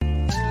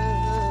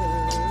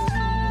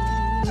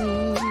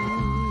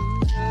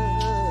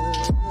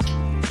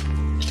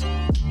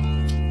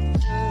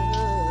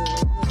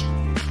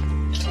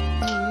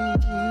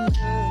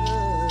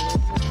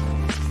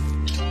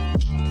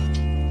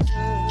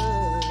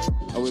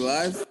Are we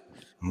live?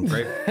 I'm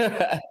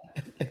grateful.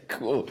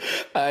 Cool.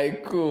 All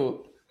right,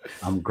 cool.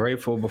 I'm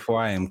grateful before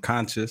I am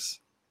conscious.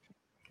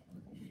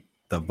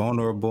 The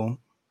vulnerable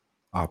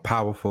are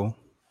powerful,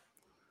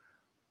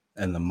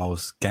 and the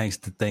most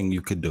gangster thing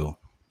you could do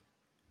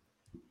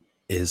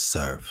is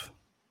serve.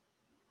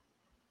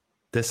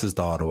 This is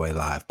the All the Way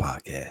Live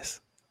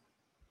podcast.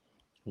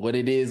 What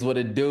it is, what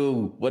it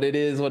do. What it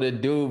is, what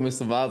it do,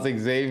 Mr. Miles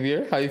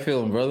Xavier. How you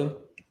feeling, brother?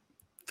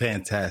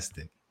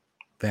 Fantastic.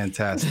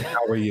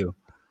 How are you?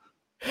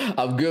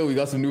 I'm good. We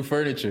got some new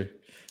furniture.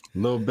 A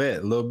little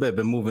bit.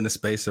 Been moving the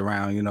space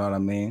around, you know what I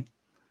mean?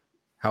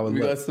 How it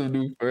We look? got some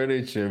new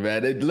furniture,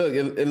 man. It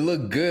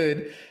looked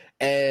good.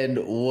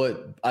 And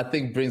what I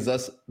think brings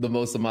us the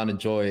most amount of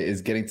joy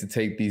is getting to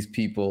take these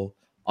people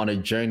on a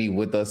journey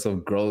with us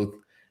of growth,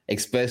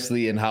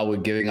 especially in how we're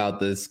giving out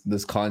this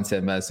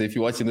content, man. So if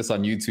you're watching this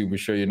on YouTube, I'm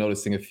sure you're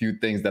noticing a few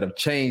things that have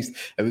changed,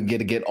 and we get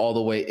to get all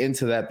the way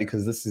into that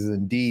because this is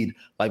indeed,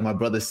 like my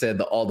brother said,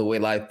 the All the Way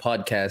Live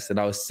podcast, and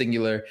our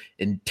singular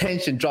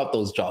intention. Drop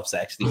those drops,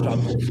 actually. Drop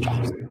those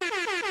drops.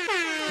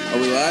 Are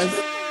we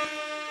live?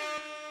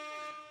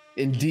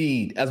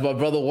 Indeed. As my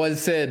brother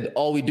once said,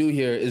 all we do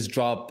here is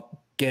drop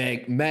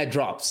mad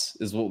drops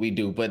is what we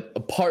do. But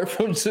apart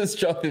from just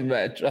dropping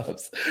mad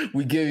drops,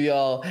 we give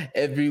y'all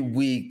every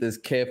week this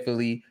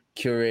carefully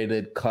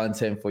curated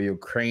content for your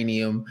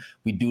cranium.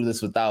 We do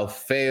this without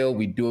fail.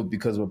 We do it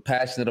because we're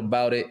passionate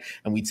about it,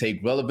 and we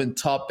take relevant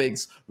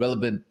topics,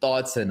 relevant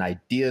thoughts and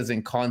ideas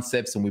and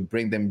concepts, and we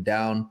bring them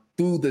down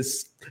through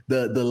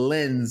the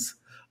lens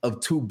of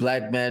two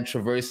black men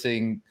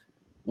traversing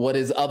what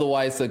is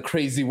otherwise a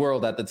crazy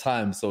world at the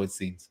time, so it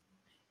seems.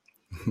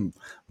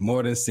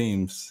 More than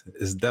seems.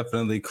 It's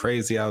definitely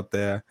crazy out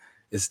there.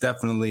 It's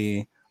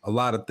definitely a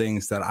lot of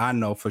things that I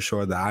know for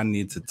sure that I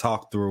need to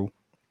talk through,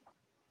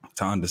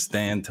 to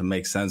understand, to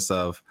make sense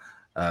of,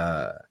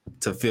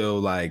 to feel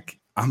like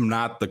I'm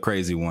not the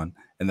crazy one,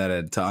 and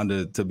that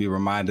to be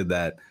reminded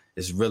that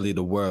it's really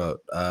the world.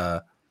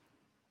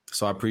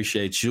 So I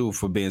appreciate you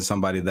for being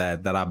somebody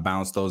that I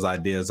bounce those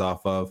ideas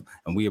off of,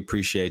 and we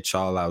appreciate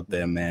y'all out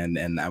there, man.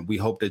 And we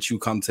hope that you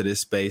come to this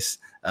space,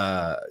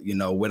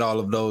 with all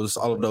of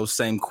those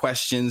same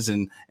questions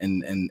and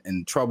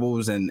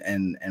troubles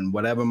and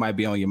whatever might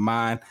be on your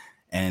mind,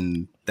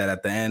 and that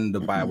at the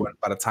end, by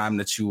the time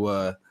that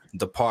you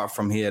depart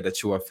from here,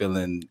 that you're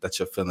feeling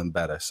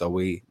better.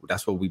 So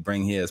that's what we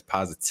bring here is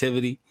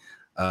positivity,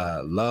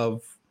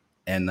 love,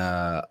 and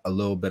a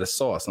little bit of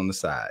sauce on the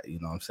side. You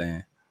know what I'm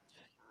saying?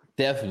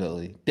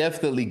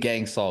 Definitely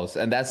gang sauce.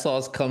 And that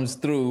sauce comes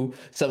through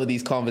some of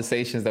these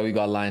conversations that we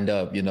got lined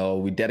up. You know,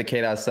 we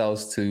dedicate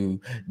ourselves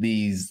to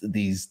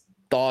these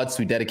thoughts.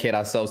 We dedicate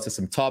ourselves to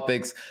some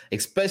topics,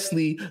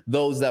 especially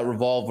those that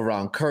revolve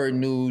around current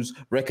news,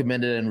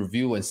 recommended and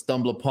review, and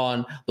stumble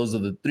upon. Those are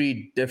the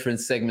three different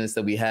segments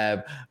that we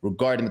have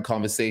regarding the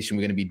conversation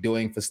we're going to be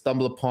doing. For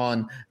stumble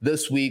upon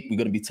this week, we're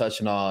going to be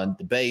touching on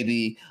the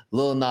baby,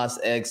 Lil Nas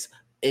X,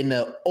 in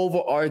an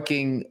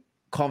overarching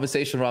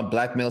conversation around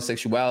black male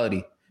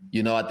sexuality.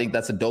 You know, I think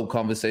that's a dope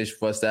conversation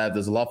for us to have.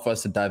 There's a lot for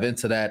us to dive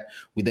into that.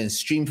 We then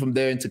stream from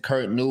there into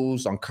current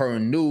news. On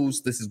current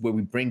news, this is where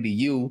we bring to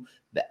you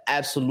the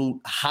absolute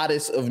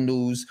hottest of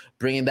news,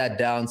 bringing that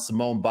down.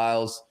 Simone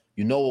Biles,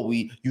 you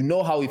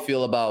know how we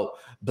feel about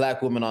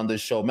black women on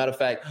this show. Matter of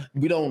fact,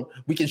 we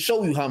can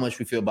show you how much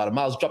we feel about it.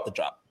 Miles, drop the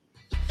drop.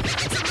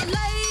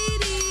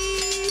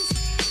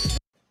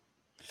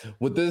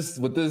 With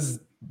this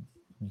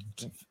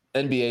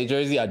NBA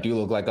jersey, I do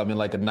look like I'm in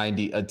like a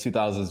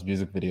 2000s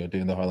music video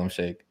doing the Harlem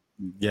Shake.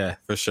 Yeah,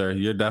 for sure.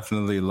 You're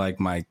definitely like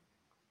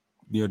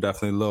you're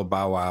definitely Lil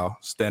Bow Wow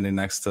standing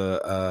next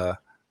to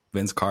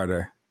Vince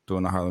Carter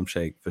doing the Harlem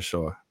Shake for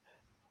sure.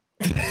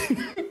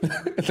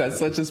 That's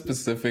such a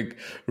specific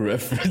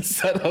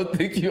reference. I don't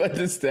think you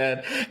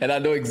understand. And I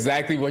know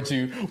exactly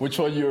which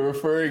one you're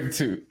referring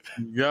to.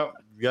 Yep.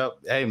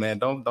 Hey man,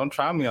 don't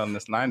try me on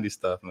this 90s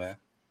stuff, man.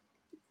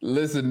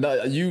 Listen,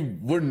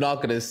 we're not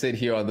going to sit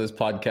here on this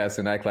podcast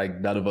and act like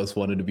none of us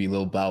wanted to be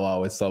Lil Bow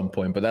Wow at some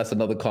point, but that's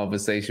another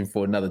conversation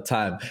for another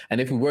time. And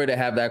if we were to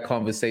have that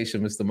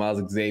conversation, Mr. Miles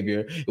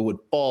Xavier, it would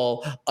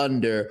fall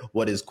under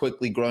what is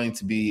quickly growing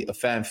to be a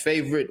fan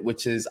favorite,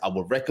 which is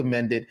our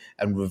recommended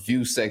and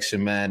review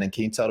section, man. And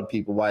can you tell the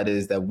people why it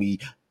is that we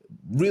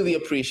really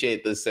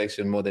appreciate this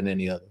section more than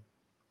any other?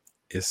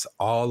 It's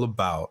all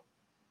about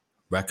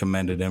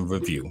recommended and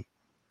review.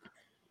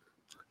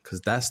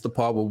 Because that's the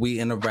part where we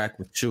interact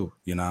with you.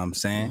 You know what I'm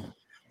saying?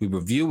 We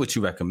review what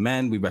you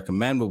recommend. We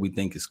recommend what we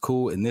think is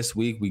cool. And this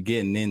week, we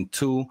getting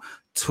into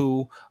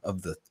two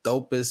of the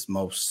dopest,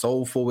 most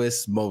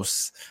soulfulest,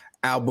 most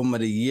album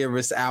of the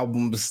yearest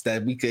albums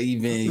that we could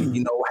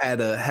even, had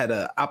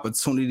a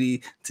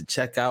opportunity to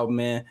check out,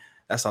 man.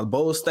 That's a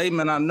bold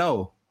statement, I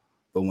know.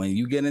 But when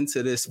you get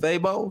into this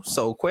Fabo,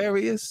 So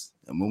Aquarius,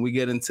 and when we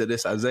get into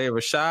this Isaiah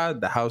Rashad,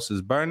 The House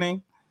is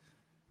Burning,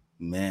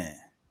 man.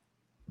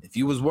 If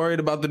you was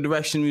worried about the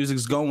direction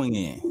music's going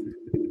in,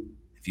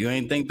 if you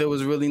ain't think there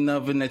was really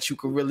nothing that you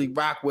could really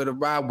rock with or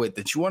ride with,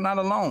 that you are not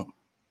alone.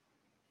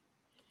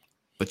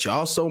 but you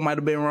also might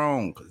have been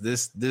wrong.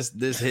 This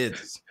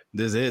hits.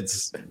 This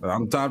hits.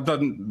 I'm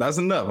talking. That's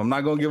enough. I'm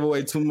not gonna give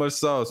away too much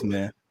sauce,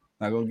 man.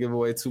 Not gonna give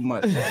away too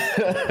much.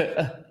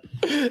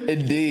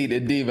 Indeed,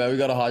 man. We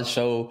got a hot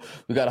show.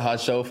 We got a hot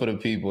show for the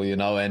people,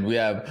 and we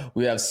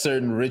have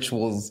certain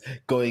rituals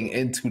going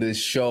into this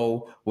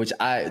show, which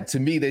to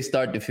me, they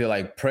start to feel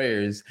like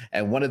prayers.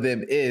 And one of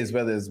them is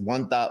whether it's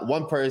one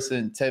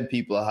person, 10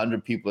 people,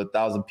 100 people,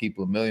 1,000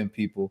 people, 1,000,000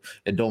 people.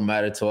 It don't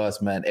matter to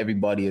us, man.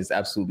 Everybody is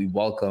absolutely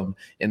welcome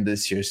in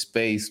this here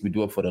space. We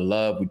do it for the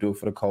love, we do it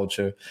for the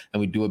culture,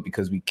 and we do it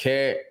because we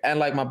care. And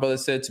like my brother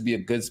said, to be a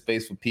good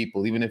space for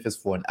people, even if it's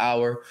for an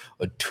hour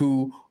or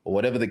two or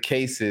whatever the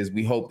case is.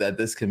 We hope that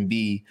this can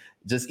be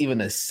just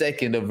even a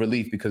second of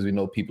relief, because we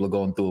know people are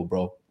going through it,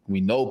 bro.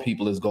 We know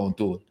people is going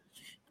through it.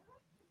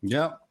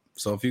 Yep.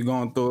 So if you're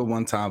going through it,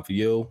 one time for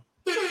you.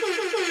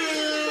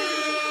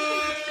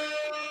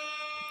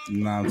 You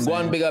know what I'm saying?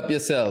 Go and big up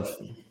yourself.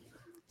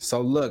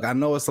 So look, I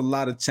know it's a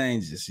lot of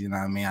changes. You know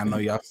what I mean? I know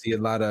y'all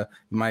you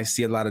might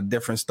see a lot of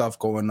different stuff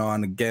going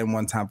on. Again,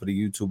 one time for the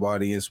YouTube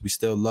audience, we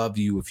still love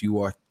you if you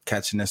are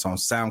catching this on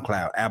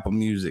SoundCloud, Apple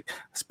Music,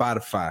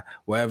 Spotify,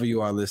 wherever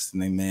you are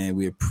listening, man.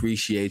 We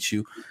appreciate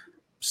you.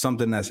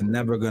 Something that's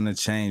never going to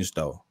change,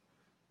 though,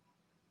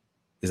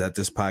 is that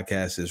this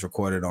podcast is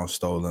recorded on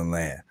stolen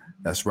land.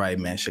 That's right,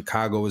 man.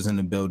 Chicago is in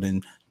the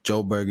building.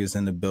 Joburg is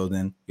in the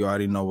building. You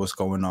already know what's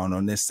going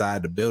on this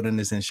side. The building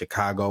is in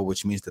Chicago,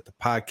 which means that the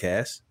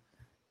podcast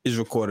is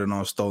recorded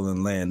on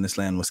stolen land. This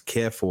land was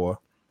cared for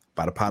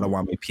by the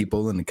Potawatomi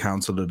people and the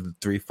Council of the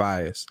Three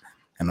Fires.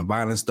 And the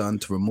violence done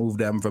to remove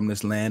them from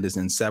this land is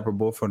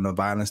inseparable from the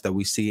violence that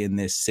we see in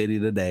this city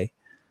today,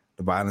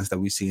 the violence that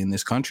we see in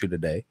this country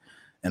today,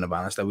 and the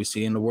violence that we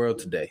see in the world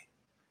today,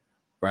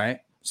 right?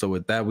 So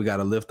with that, we got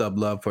to lift up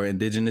love for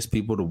indigenous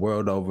people the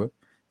world over.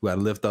 We got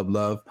to lift up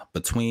love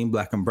between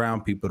Black and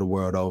brown people the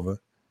world over.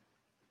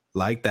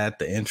 Like that,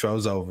 the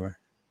intro's over.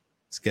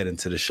 Let's get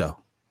into the show.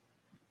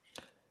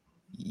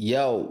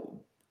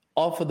 Yo,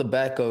 off of the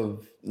back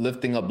of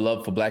lifting up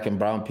love for Black and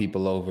brown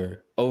people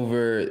over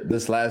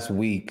this last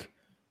week,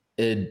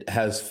 it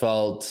has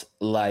felt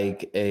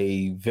like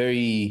a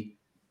very,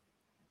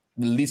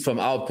 at least from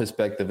our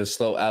perspective, a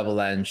slow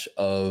avalanche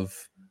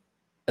of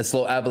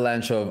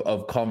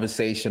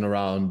conversation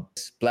around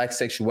Black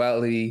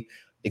sexuality,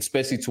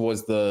 especially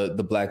towards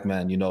the Black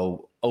man,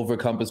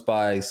 overencompassed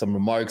by some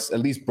remarks, at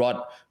least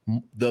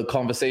the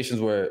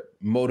conversations were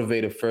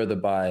motivated further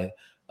by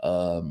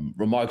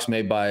remarks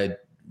made by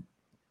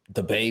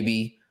the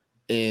baby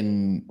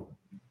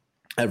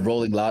at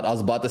Rolling Loud. I was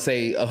about to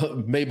say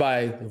made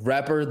by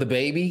rapper the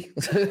baby.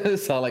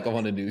 Sound like I'm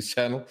on a news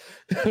channel.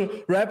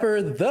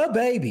 Rapper the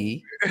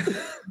baby.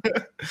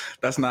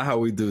 That's not how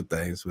we do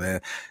things,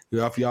 man.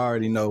 If you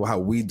already know how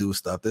we do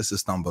stuff, this is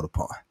Stumbled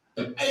Upon.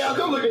 Hey, y'all,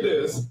 come look at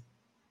this.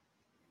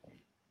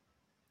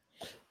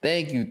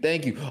 Thank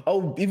you.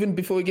 Oh, even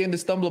before we get into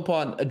Stumble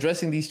Upon,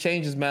 addressing these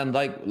changes, man,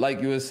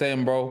 like you were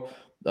saying, bro,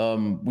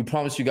 we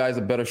promise you guys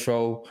a better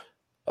show.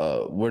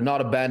 We're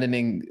not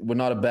abandoning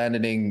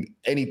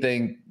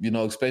anything,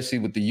 especially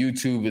with the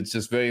YouTube. It's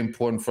just very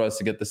important for us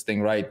to get this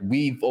thing right.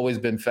 We've always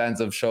been fans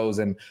of shows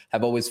and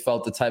have always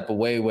felt the type of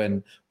way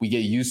when we get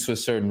used to a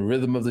certain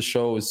rhythm of the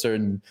show, a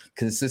certain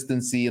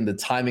consistency and the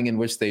timing in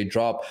which they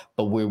drop.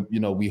 But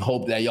we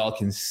hope that y'all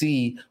can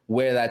see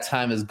where that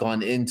time has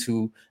gone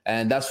into.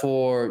 And that's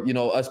for,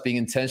 us being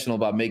intentional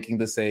about making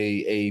this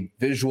a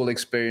visual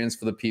experience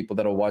for the people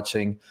that are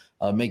watching.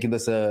 Making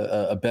this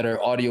a better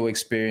audio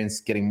experience,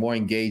 getting more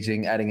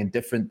engaging, adding in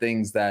different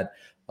things that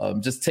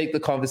just take the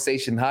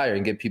conversation higher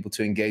and get people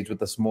to engage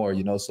with us more.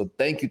 So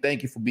thank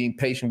you for being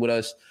patient with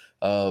us.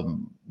 We're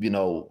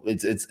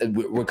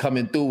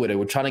coming through with it.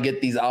 We're trying to get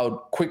these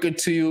out quicker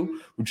to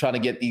you. We're trying to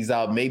get these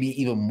out,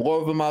 maybe even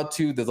more of them out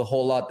to you. There's a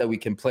whole lot that we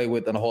can play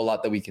with and a whole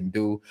lot that we can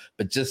do.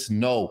 But just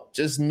know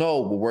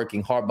we're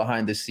working hard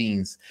behind the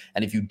scenes.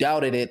 And if you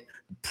doubted it,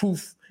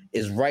 proof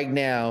is right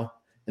now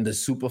in the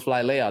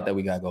Superfly layout that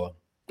we got going.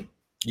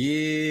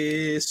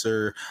 Yes,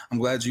 sir. I'm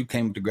glad you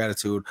came with the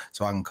gratitude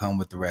so I can come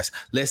with the rest.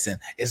 Listen,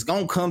 it's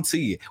going to come to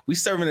you. We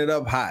serving it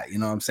up hot. You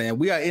know what I'm saying?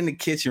 We are in the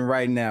kitchen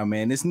right now,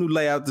 man. This new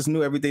layout, this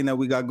new everything that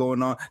we got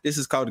going on, this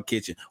is called the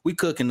kitchen. We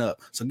cooking up.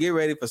 So get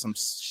ready for some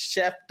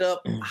chefed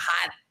up,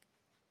 hot,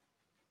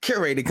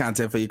 curated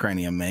content for your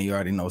cranium, man. You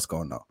already know what's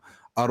going on.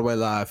 All the way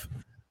live,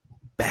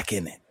 back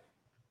in it.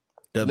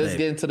 Let's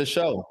get into the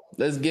show.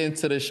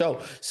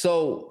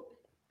 So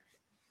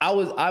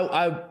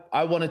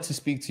I wanted to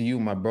speak to you,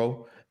 my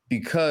bro,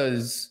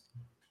 because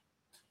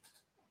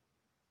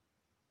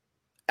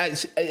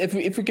if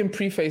we can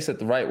preface it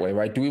the right way,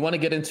 right? Do we want to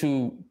get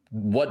into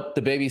what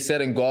the baby said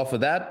and go off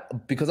of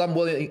that? Because I'm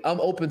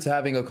open to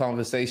having a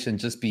conversation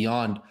just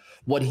beyond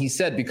what he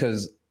said,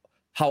 because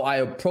how I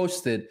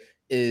approached it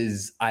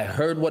is I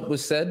heard what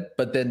was said,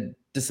 but then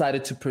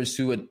decided to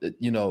pursue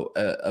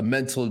a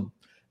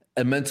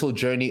mental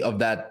journey of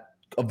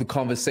the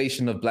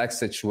conversation of Black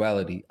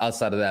sexuality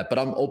outside of that. But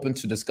I'm open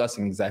to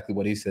discussing exactly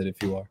what he said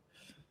if you are.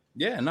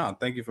 Yeah, no,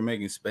 thank you for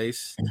making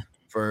space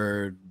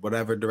for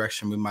whatever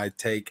direction we might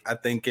take. I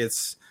think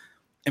it's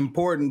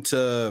important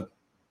to,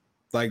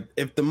 like,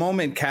 if the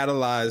moment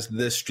catalyzed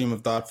this stream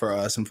of thought for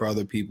us and for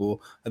other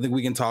people, I think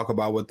we can talk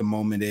about what the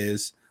moment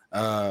is.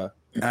 And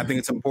I think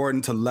it's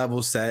important to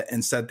level set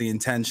and set the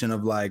intention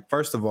of, like,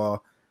 first of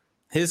all,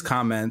 his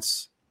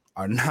comments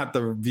are not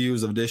the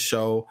views of this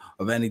show,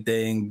 of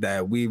anything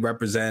that we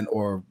represent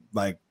or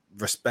like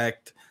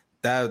respect.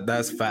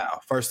 That's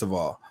foul. First of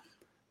all,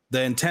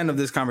 the intent of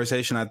this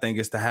conversation, I think,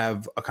 is to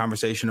have a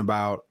conversation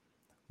about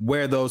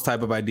where those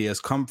type of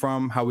ideas come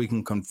from, how we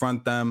can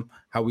confront them,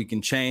 how we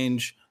can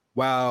change,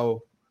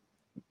 while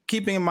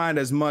keeping in mind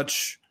as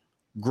much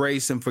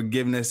grace and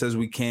forgiveness as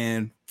we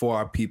can for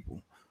our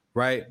people,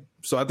 right?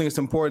 So I think it's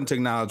important to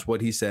acknowledge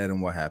what he said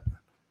and what happened.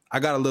 I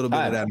got a little bit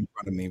of that in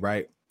front of me,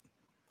 right?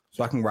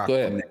 So I can rock from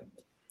there.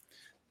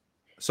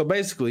 So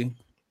basically,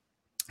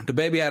 the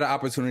baby had an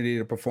opportunity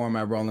to perform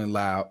at Rolling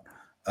Loud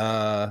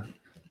about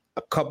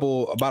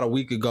a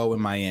week ago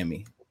in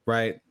Miami,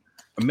 right?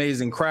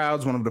 Amazing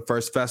crowds, one of the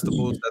first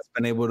festivals that's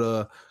been able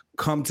to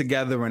come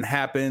together and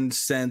happen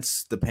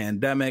since the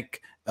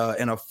pandemic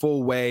in a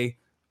full way,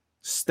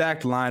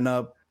 stacked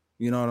lineup,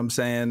 you know what I'm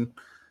saying?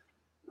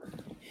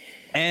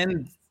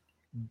 And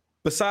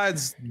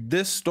besides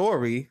this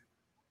story,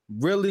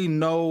 really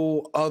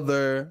no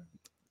other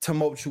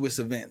tumultuous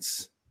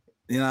events.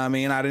 You know what I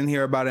mean? I didn't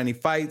hear about any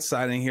fights.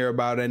 I didn't hear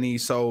about any.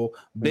 So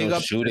big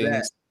ups to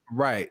that.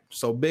 Right.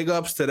 So big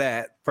ups to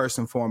that first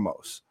and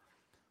foremost.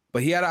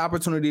 But he had an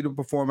opportunity to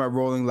perform at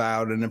Rolling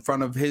Loud, and in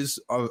front of his,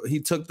 he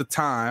took the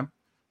time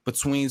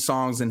between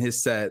songs in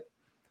his set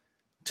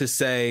to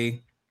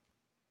say,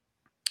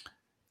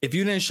 if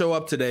you didn't show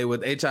up today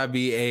with HIV,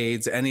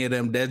 AIDS, any of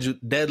them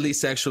deadly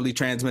sexually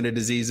transmitted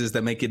diseases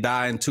that make you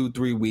die in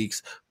 2-3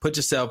 weeks, put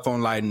your cell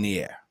phone light in the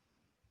air.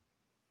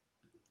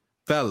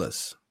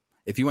 Fellas,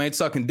 if you ain't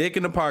sucking dick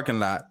in the parking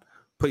lot,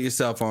 put your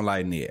cell phone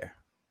light in the air.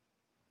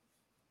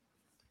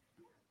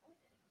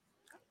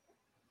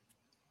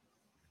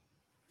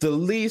 The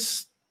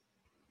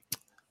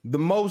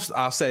most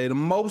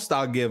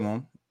I'll give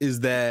him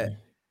is that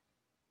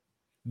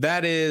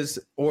is,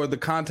 or the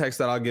context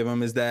that I'll give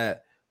him is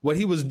that what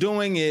he was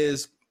doing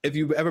is, if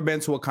you've ever been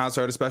to a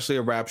concert, especially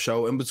a rap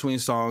show, in between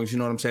songs, you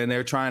know what I'm saying?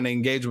 They're trying to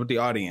engage with the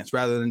audience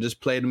rather than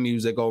just play the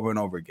music over and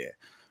over again,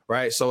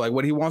 right? So like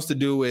what he wants to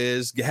do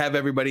is have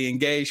everybody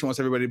engaged. He wants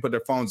everybody to put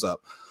their phones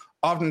up.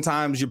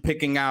 Oftentimes you're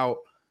picking out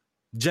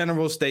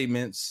general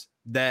statements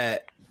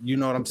that, you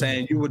know what I'm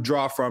saying, you would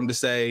draw from to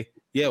say,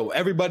 yo,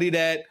 everybody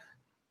that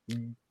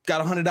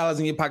got $100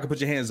 in your pocket, put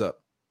your hands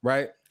up,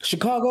 right?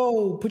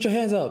 Chicago, put your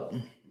hands up.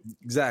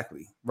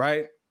 Exactly,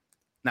 right?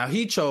 Now,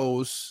 he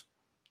chose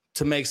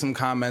to make some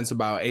comments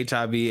about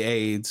HIV,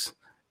 AIDS,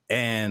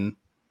 and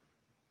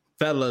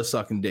fellas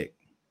sucking dick.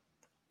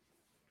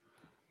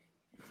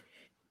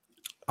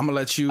 I'm going to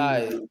let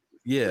you...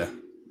 Yeah.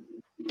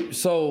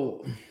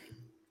 So,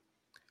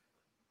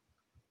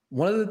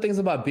 one of the things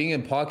about being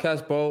in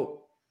podcast, bro,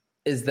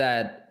 is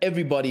that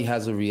everybody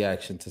has a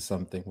reaction to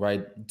something,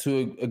 right?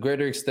 To a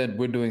greater extent,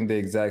 we're doing the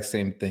exact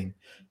same thing.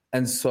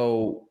 And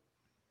so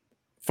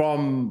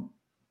from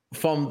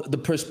the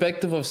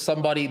perspective of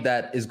somebody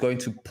that is going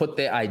to put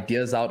their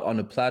ideas out on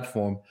a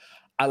platform,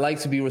 I like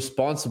to be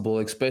responsible,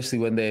 especially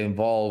when they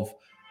involve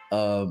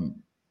a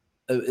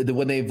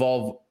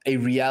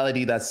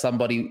reality that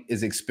somebody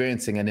is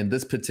experiencing. And in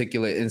this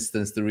particular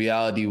instance, the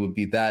reality would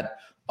be that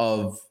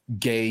of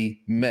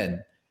gay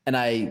men. And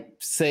I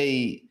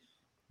say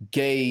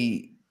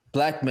gay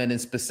Black men in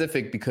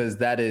specific because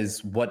that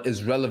is what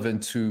is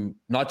relevant to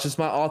not just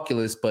my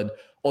Oculus, but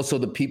also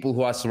the people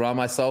who I surround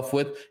myself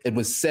with. It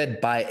was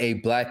said by a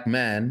Black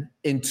man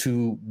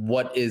into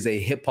what is a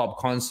hip hop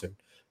concert.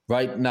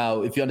 Right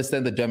now, if you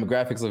understand the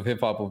demographics of hip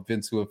hop, have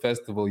been to a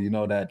festival, you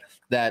know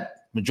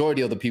that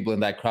majority of the people in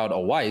that crowd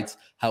are whites.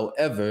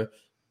 However,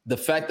 the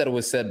fact that it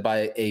was said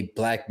by a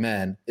Black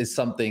man is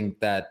something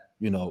that,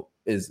 you know,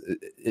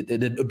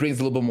 it brings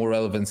a little bit more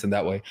relevance in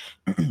that way.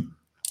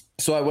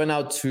 So I went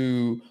out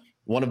to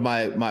one of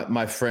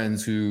my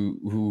friends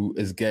who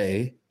is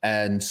gay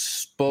and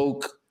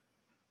spoke,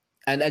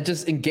 and I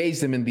just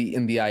engaged him in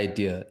the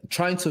idea,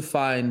 trying to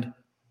find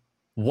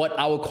what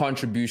our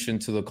contribution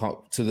to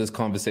this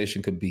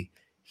conversation could be.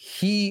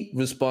 He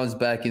responds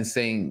back in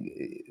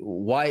saying,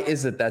 why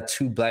is it that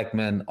two Black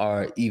men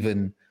are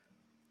even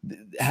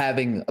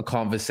having a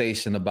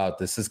conversation about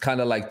this? It's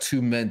kind of like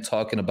two men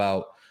talking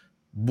about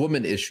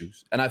women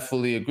issues. And I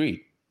fully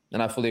agreed.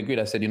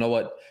 I said, you know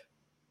what?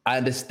 I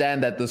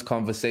understand that this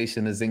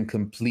conversation is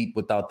incomplete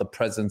without the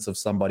presence of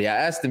somebody. I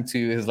asked him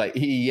to, he's like,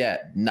 yeah,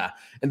 nah.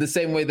 In the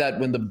same way that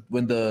when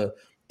the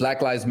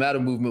Black Lives Matter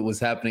movement was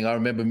happening, I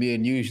remember me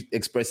and you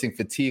expressing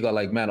fatigue. I'm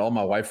like, man, all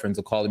my white friends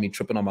are calling me,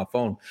 tripping on my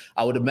phone.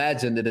 I would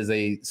imagine it is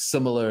a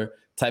similar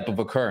type of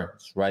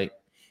occurrence, right?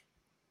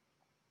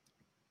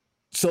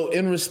 So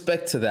in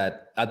respect to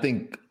that, I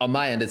think on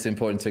my end, it's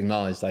important to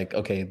acknowledge, like,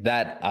 okay,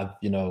 that,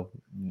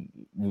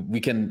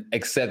 we can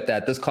accept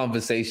that this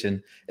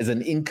conversation is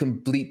an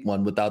incomplete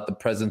one without the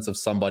presence of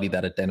somebody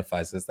that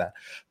identifies as that.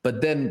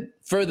 But then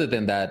further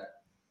than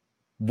that,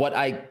 what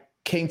I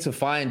came to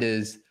find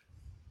is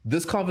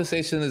this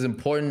conversation is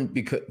important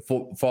because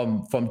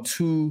from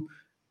two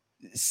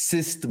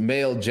cis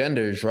male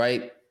genders,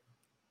 right?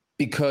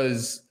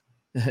 Because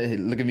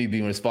look at me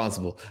being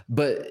responsible.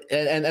 But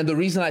and the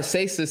reason I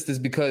say cis is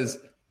because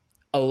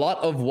a lot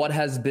of what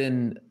has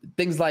been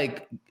things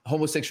like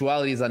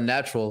homosexuality is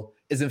unnatural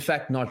is in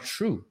fact not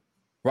true,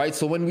 right?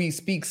 So when we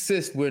speak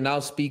cis, we're now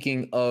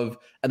speaking of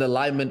an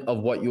alignment of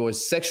what your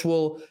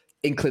sexual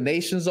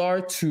inclinations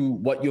are to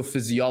what your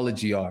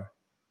physiology are.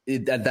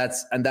 And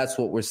that's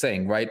what we're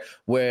saying, right?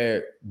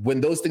 Where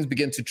when those things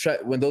begin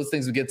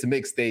to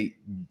mix, they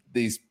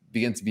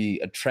begin to be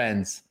a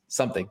trans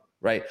something,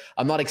 right?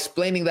 I'm not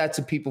explaining that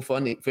to people for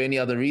any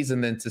other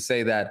reason than to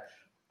say that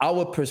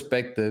our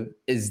perspective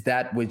is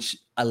that which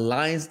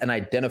aligns and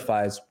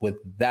identifies with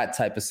that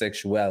type of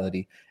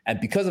sexuality. And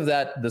because of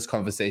that, this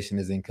conversation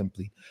is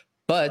incomplete.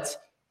 But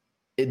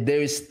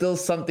there is still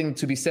something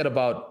to be said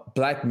about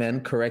Black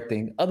men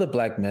correcting other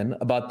Black men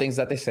about things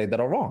that they say that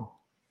are wrong.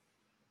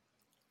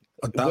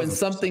 When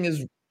something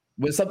is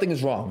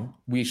wrong,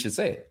 we should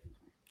say it.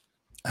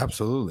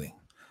 Absolutely.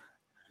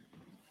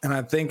 And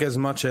I think as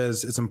much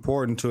as it's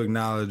important to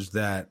acknowledge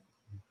that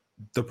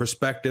the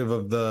perspective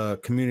of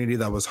the community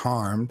that was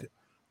harmed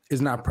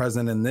is not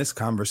present in this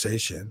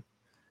conversation,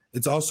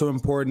 it's also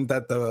important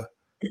that the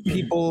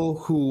people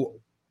who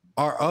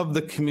are of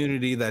the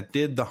community that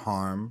did the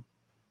harm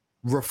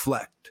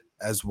reflect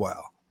as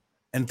well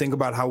and think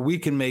about how we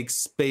can make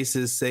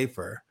spaces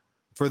safer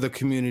for the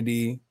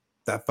community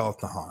that felt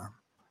the harm,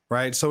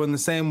 right? So in the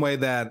same way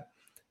that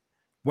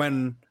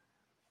when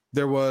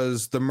there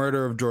was the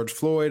murder of George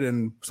Floyd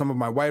and some of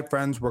my white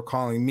friends were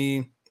calling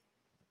me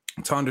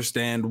to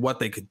understand what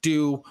they could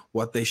do,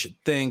 what they should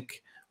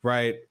think,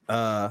 right?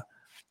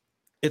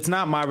 It's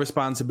not my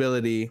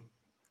responsibility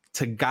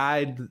to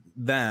guide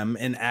them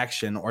in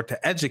action or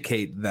to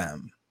educate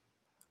them,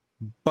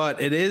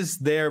 but it is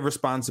their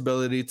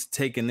responsibility to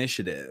take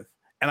initiative.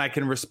 And I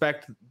can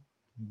respect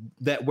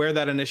that where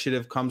that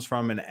initiative comes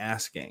from in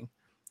asking,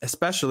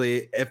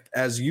 especially if,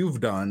 as you've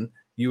done,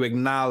 you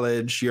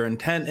acknowledge your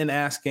intent in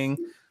asking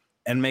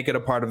and make it a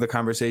part of the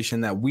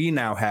conversation that we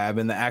now have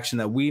and the action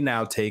that we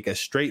now take as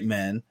straight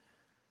men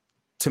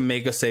to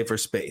make a safer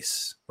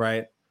space,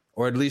 right?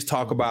 Or at least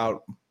talk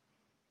about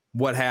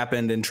what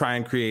happened and try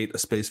and create a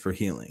space for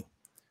healing.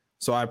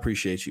 So I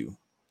appreciate you.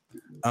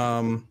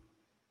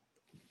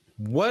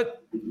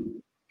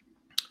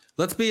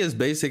 Let's be as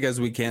basic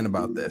as we can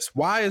about this.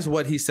 Why is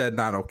what he said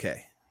not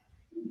okay?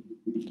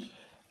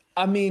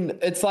 I mean,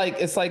 it's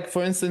like,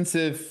 for instance,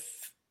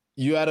 if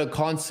you're at a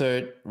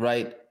concert,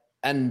 right?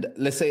 And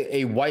let's say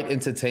a white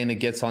entertainer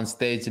gets on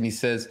stage and he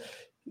says,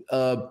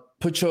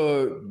 put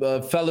your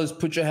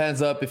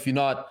hands up if you're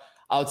not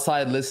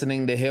outside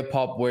listening to hip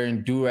hop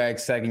wearing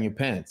do-rags sagging your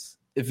pants.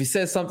 If he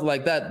says something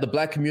like that, the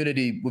Black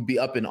community would be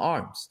up in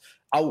arms.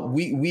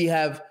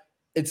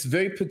 It's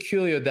very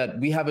peculiar that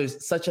we have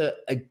such an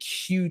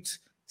acute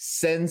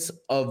sense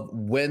of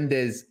when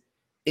there's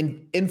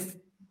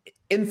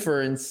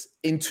inference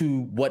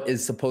into what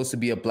is supposed to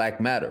be a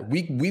Black matter.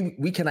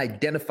 We can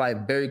identify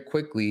very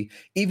quickly,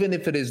 even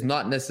if it is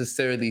not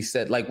necessarily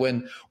said. Like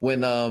when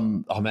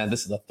oh man,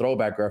 this is a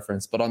throwback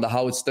reference, but on the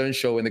Howard Stern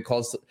show, when they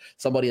called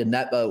somebody it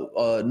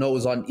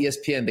was on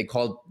ESPN, they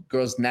called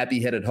girls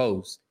nappy-headed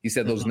hoes. He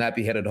said those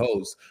nappy-headed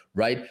hoes,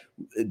 right?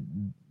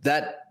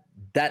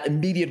 That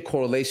immediate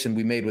correlation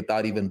we made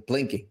without even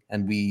blinking,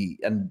 and we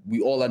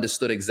all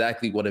understood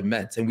exactly what it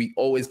meant, and we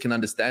always can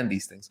understand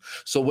these things.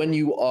 So when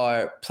you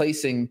are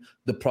placing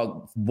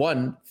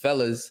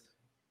fellas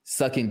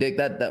sucking dick,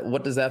 that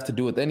what does that have to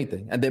do with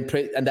anything? And then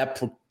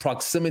that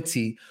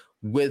proximity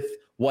with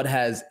what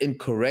has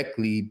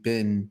incorrectly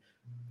been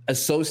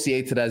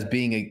associated as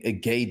being a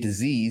gay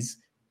disease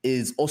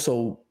is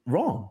also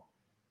wrong.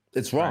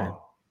 It's wrong.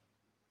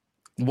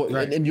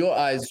 Right. In your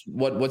eyes,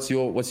 what's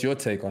your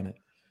take on it?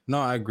 No,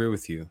 I agree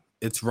with you.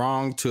 It's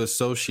wrong to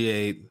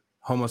associate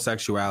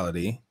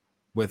homosexuality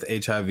with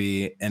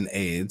HIV and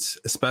AIDS,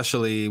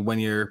 especially when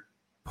you're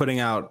putting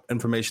out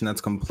information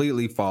that's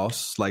completely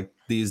false, like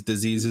these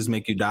diseases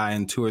make you die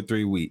in 2 or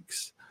 3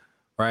 weeks,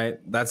 right?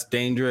 That's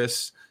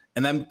dangerous.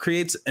 And that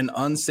creates an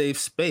unsafe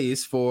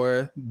space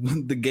for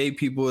the gay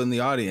people in the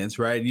audience,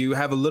 right? You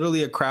have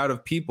literally a crowd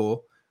of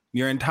people.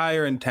 Your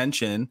entire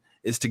intention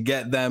is to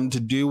get them to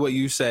do what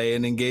you say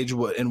and engage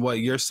in what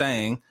you're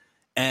saying.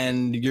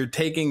 And you're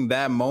taking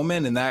that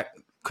moment and that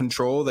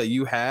control that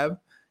you have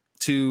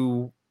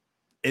to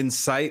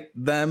incite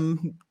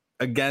them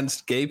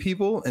against gay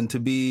people and to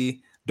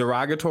be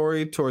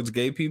derogatory towards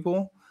gay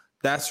people.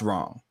 That's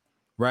wrong,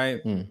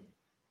 right?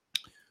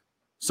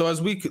 So as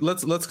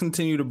let's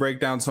continue to break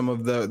down some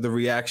of the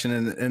reaction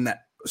and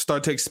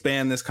start to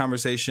expand this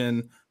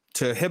conversation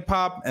to hip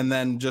hop and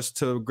then just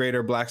to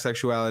greater Black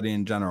sexuality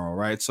in general,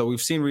 right? So we've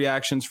seen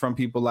reactions from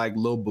people like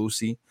Lil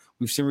Boosie.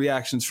 We've seen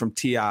reactions from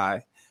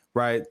T.I.,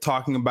 right?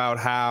 Talking about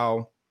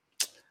how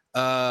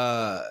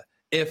and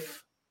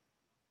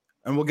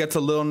we'll get to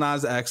Lil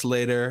Nas X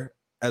later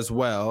as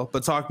well,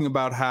 but talking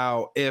about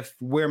how if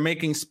we're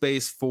making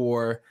space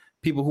for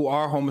people who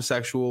are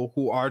homosexual,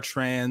 who are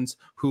trans,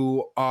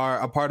 who are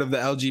a part of the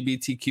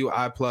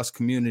LGBTQI plus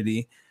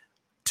community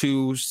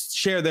to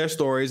share their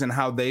stories and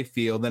how they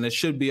feel, then it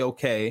should be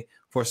okay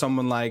for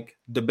someone like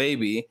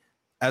DaBaby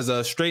as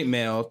a straight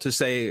male to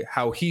say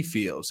how he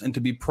feels and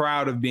to be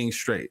proud of being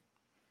straight.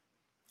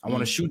 I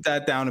want to shoot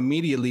that down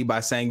immediately by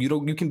saying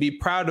you can be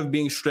proud of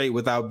being straight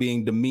without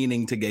being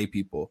demeaning to gay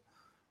people,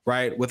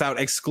 right? Without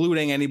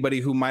excluding anybody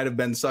who might have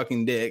been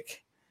sucking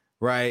dick,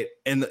 right?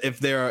 And if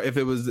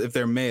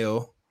they're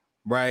male,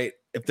 right?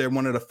 If they're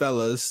one of the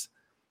fellas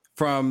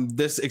from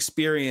this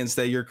experience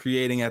that you're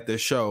creating at this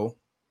show,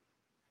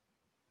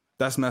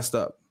 that's messed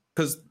up.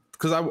 Because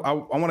I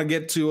want to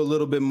get to a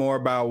little bit more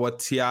about what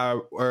T.I.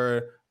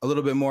 or a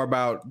little bit more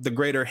about the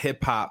greater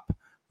hip hop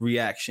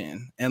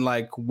reaction and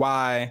like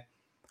why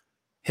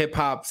hip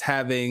hop's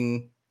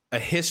having a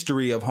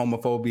history of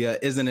homophobia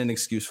isn't an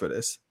excuse for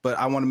this. But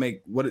I want to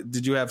make, what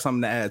did you have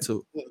something to add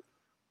to?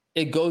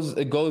 It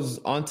goes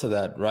onto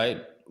that,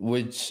 right?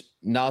 Which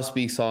now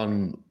speaks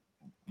on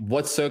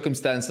what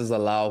circumstances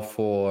allow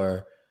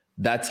for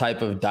that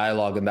type of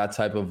dialogue and that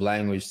type of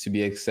language to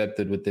be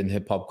accepted within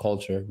hip hop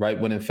culture, right?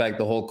 When in fact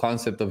the whole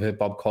concept of hip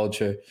hop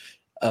culture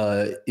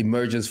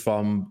emerges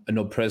from an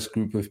oppressed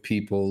group of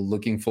people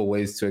looking for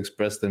ways to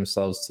express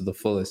themselves to the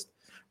fullest,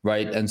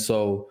 right? And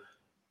so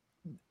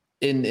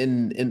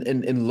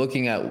in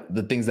looking at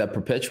the things that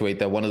perpetuate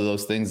that, one of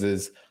those things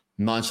is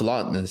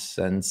nonchalantness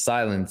and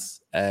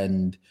silence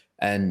and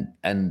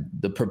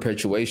the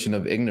perpetuation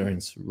of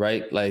ignorance,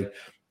 right? Like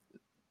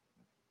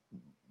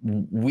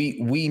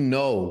we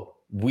know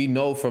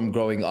from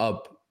growing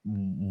up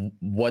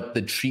what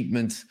the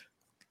treatments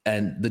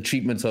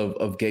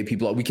of gay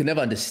people are. We can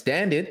never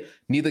understand it.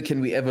 Neither can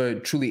we ever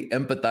truly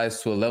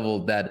empathize to a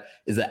level that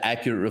is an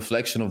accurate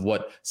reflection of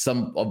what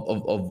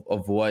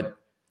what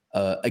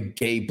a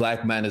gay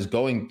black man is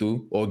going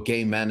through or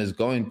gay man is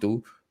going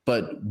through.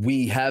 But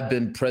we have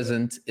been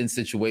present in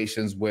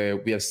situations where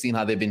we have seen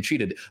how they've been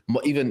treated,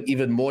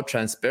 even more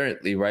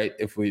transparently, right?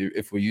 If we're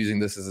using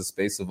this as a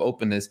space of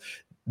openness,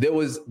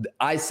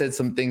 I said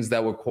some things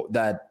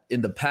that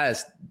in the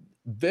past,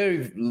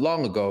 very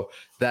long ago,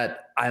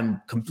 that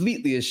I'm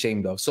completely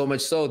ashamed of. So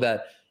much so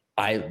that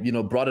I,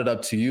 brought it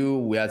up to you.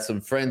 We had some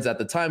friends at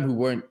the time who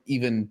weren't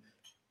even,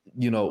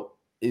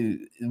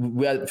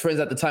 we had friends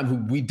at the time who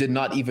we did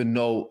not even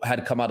know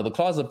had come out of the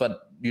closet,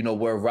 but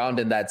were around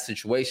in that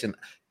situation.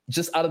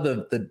 Just out of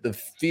the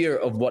fear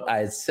of what I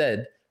had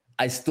said,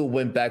 I still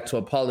went back to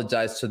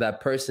apologize to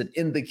that person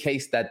in the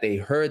case that they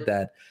heard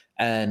that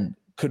and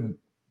could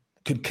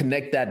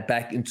connect that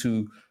back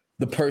into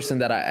the person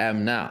that I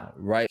am now,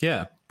 right?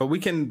 Yeah, but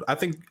I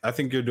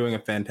think you're doing a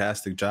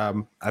fantastic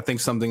job. I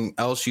think something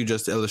else you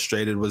just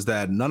illustrated was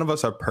that none of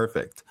us are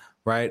perfect,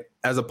 right?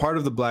 As a part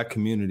of the Black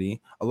community,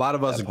 a lot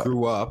of us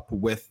grew up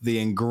with the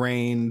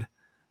ingrained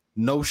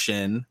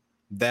notion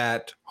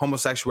that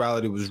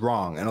homosexuality was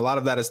wrong. And a lot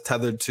of that is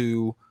tethered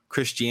to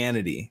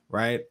Christianity,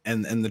 right?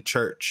 And the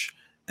church.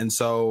 And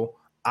so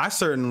I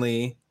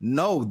certainly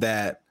know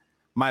that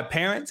my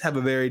parents have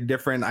a very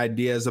different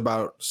ideas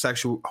about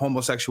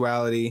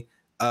homosexuality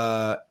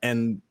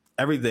and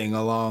everything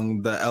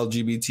along the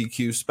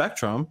LGBTQ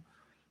spectrum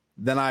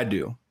than I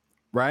do,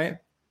 right?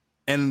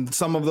 And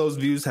some of those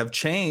views have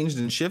changed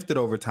and shifted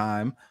over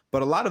time,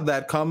 but a lot of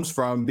that comes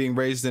from being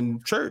raised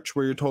in church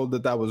where you're told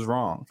that was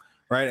wrong,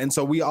 right? And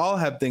so we all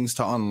have things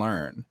to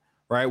unlearn,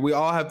 right? We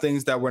all have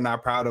things that we're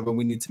not proud of, and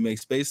we need to make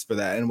space for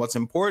that. And what's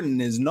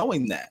important is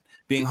knowing that,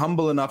 being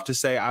humble enough to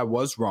say I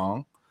was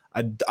wrong.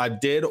 I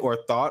did or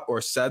thought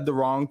or said the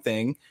wrong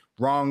thing,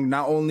 wrong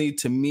not only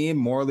to me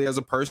morally as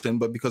a person,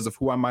 but because of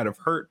who I might have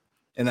hurt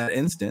in that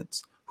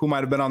instance, who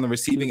might have been on the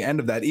receiving end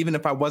of that, even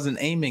if I wasn't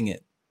aiming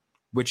it,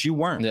 which you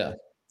weren't. Yeah.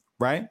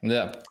 Right?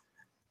 Yeah.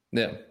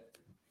 Yeah.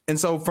 And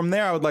so from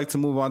there, I would like to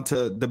move on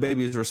to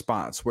DaBaby's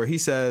response, where he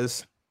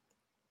says,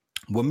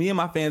 what me and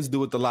my fans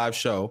do at the live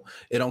show,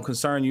 it don't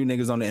concern you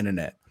niggas on the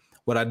internet.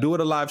 What I do at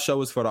a live show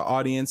is for the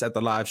audience at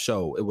the live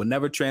show. It will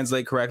never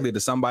translate correctly to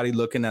somebody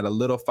looking at a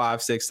little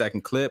 5-6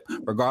 second clip,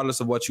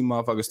 regardless of what you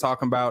motherfuckers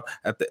talking about.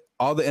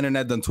 All the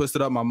internet done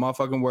twisted up my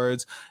motherfucking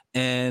words.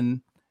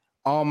 And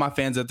all my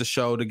fans at the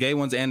show, the gay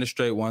ones and the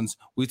straight ones,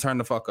 we turn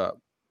the fuck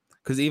up.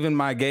 Because even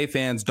my gay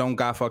fans don't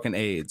got fucking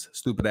AIDS,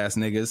 stupid ass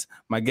niggas.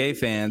 My gay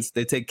fans,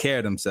 they take care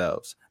of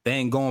themselves. They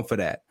ain't going for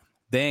that.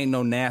 They ain't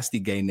no nasty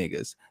gay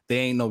niggas. They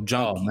ain't no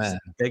junkies.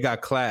 They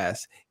got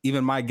class.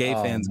 Even my gay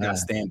fans got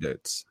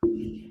standards,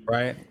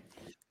 right?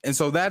 And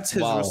so that's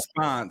his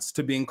response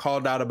to being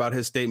called out about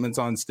his statements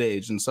on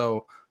stage. And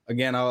so,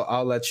 again,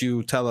 I'll let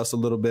you tell us a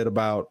little bit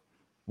about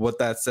what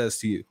that says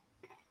to you.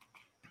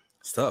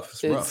 It's tough.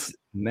 It's rough.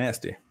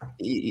 Nasty.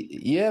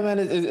 Yeah, man,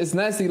 it's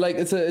nasty. Like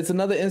it's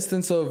another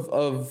instance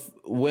of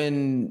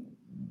when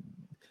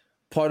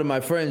part of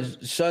my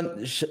friends shun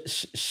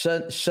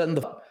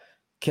the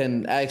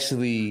can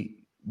actually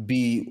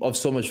be of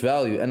so much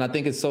value. And I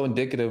think it's so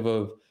indicative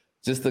of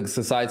just the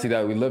society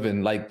that we live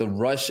in, like the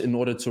rush in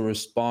order to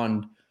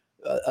respond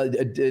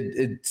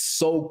it's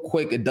so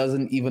quick. It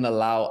doesn't even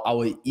allow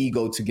our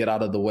ego to get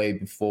out of the way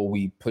before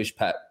we push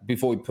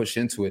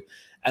into it.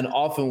 And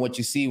often what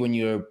you see when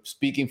you're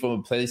speaking from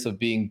a place of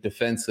being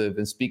defensive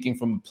and speaking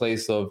from a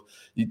place of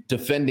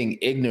defending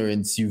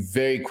ignorance, you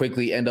very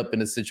quickly end up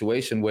in a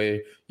situation where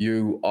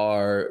you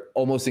are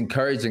almost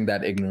encouraging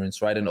that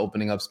ignorance, right? And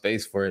opening up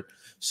space for it.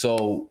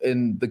 So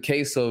in the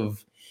case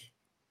of,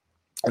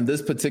 in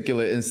this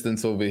particular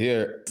instance over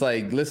here, it's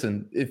like,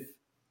 listen, if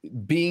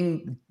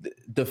being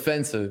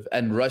defensive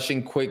and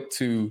rushing quick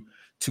to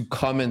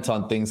comment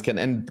on things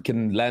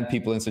can land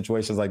people in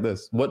situations like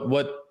this.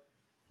 What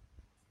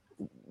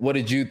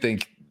did you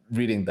think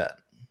reading that?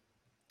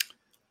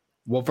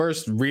 Well,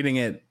 first, reading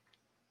it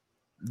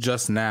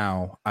just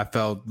now, I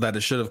felt that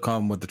it should have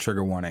come with the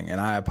trigger warning,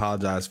 and I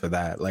apologize for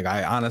that. Like,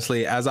 I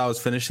honestly, as I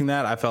was finishing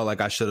that, I felt like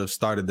I should have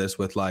started this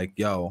with like,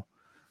 yo,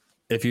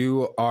 if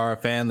you are a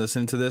fan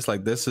listening to this,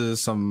 like, this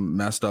is some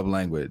messed up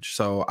language.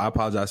 So I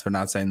apologize for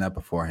not saying that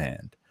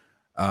beforehand.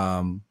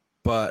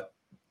 But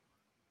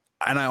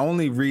I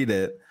only read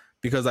it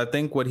because I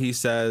think what he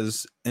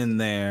says in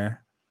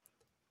there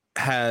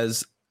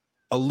has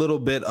a little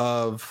bit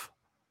of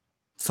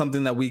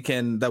something that we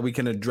can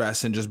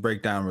address and just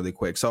break down really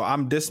quick. So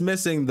I'm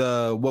dismissing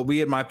what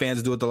we and my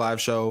fans do at the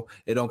live show.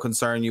 It don't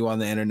concern you on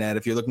the internet.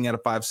 If you're looking at a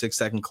 5-6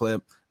 second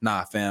clip,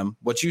 nah, fam.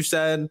 What you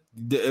said,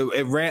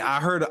 it ran. I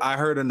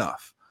heard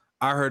enough.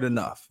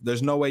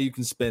 There's no way you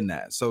can spin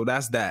that. So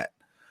that's that.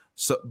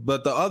 So,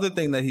 but the other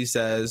thing that he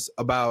says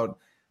about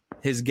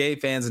his gay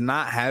fans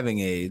not having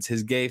AIDS,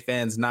 his gay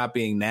fans not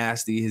being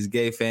nasty, his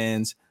gay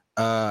fans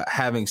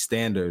having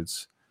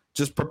standards,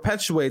 just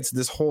perpetuates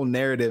this whole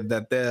narrative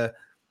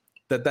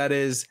that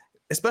is,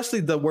 especially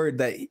the word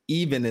that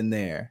even in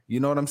there, you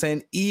know what I'm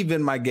saying?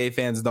 Even my gay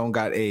fans don't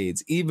got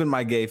AIDS. Even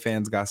my gay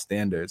fans got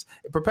standards.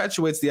 It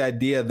perpetuates the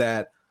idea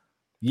that,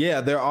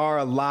 yeah, there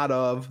are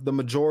the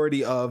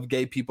majority of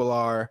gay people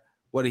are,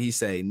 what did he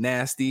say?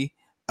 Nasty,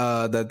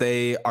 that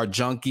they are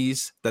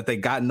junkies, that they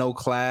got no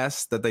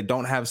class, that they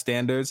don't have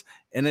standards.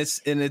 And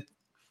it,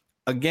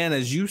 again,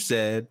 as you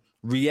said,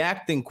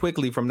 reacting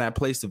quickly from that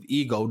place of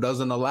ego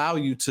doesn't allow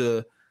you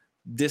to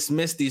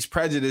dismiss these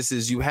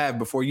prejudices you have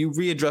before you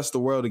readdress the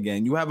world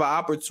again. You have an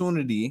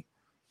opportunity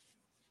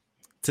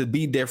to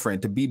be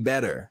different, to be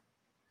better,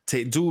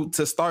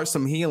 to start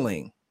some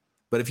healing.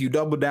 But if you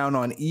double down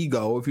on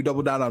ego, if you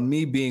double down on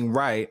me being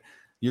right,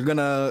 you're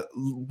gonna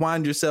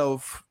find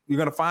yourself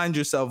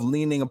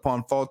leaning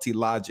upon faulty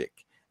logic.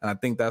 And I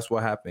think that's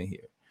what happened here.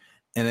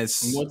 And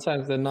it's more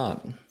times than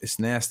not. It's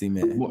nasty,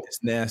 man.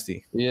 It's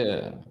nasty.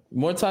 Yeah.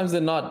 More times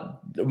than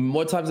not,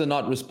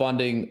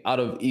 responding out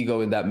of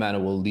ego in that manner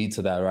will lead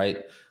to that,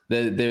 right?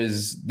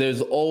 There's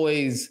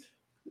always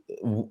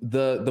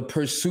the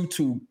pursuit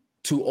to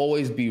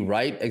always be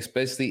right,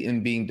 especially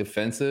in being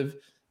defensive,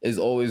 is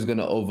always going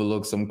to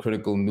overlook some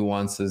critical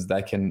nuances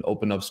that can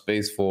open up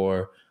space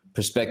for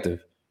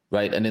perspective,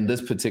 right? And in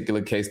this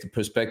particular case, the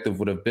perspective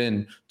would have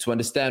been to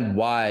understand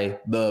why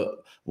the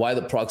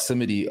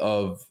proximity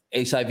of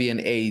HIV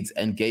and AIDS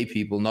and gay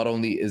people not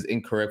only is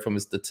incorrect from a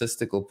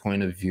statistical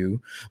point of view,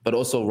 but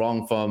also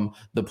wrong from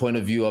the point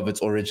of view of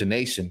its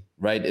origination,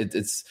 right?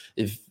 It's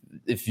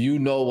if you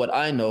know what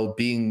I know,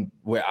 being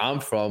where I'm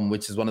from,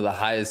 which is one of the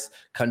highest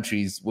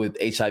countries with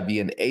HIV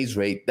and AIDS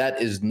rate,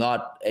 that is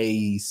not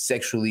a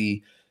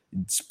sexually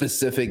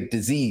specific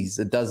disease.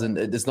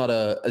 It's not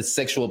a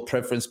sexual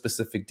preference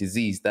specific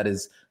disease. That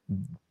is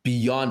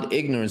beyond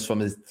ignorance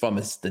from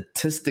a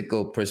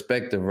statistical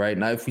perspective, right?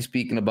 Now, if we're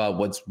speaking about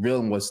what's real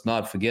and what's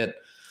not, forget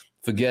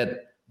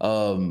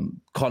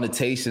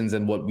connotations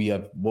and what we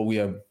have,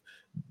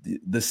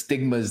 the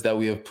stigmas that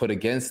we have put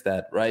against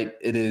that, right?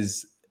 It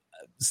is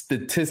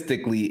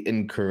statistically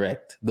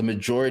incorrect. The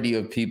majority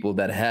of people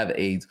that have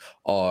AIDS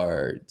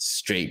are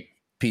straight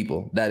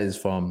people. That is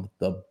from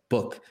the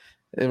book.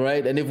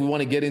 Right. And if we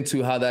want to get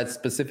into how that's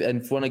specific,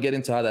 and if we want to get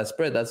into how that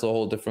spread, that's a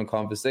whole different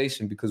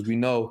conversation, because we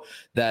know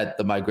that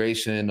the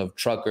migration of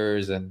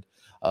truckers and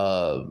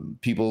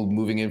people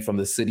moving in from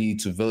the city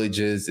to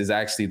villages is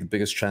actually the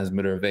biggest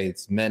transmitter of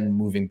AIDS. Men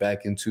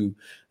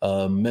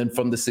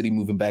from the city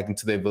moving back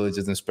into their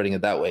villages and spreading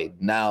it that way.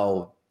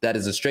 Now, that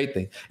is a straight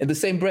thing. In the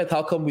same breath,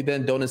 how come we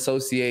then don't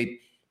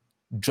associate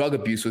drug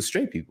abuse with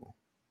straight people?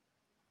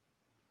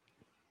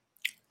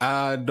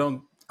 I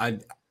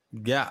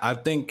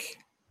think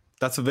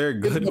that's a very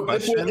good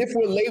question.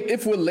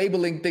 If we're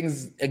labeling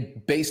things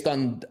based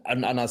on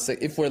us,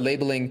 if we're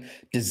labeling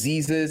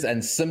diseases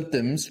and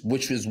symptoms,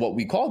 which is what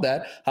we call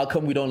that, how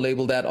come we don't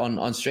label that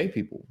on straight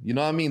people? You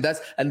know what I mean?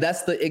 That's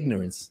the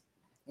ignorance.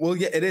 Well,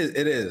 yeah, it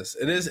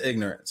is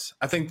ignorance.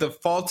 I think the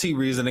faulty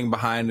reasoning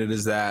behind it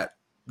is that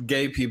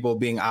gay people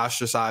being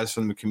ostracized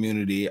from the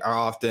community are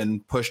often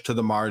pushed to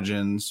the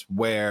margins,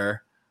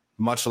 where,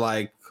 much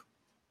like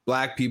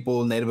Black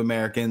people, Native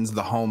Americans,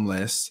 the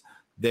homeless,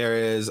 there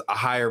is a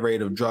higher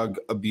rate of drug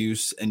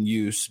abuse and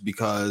use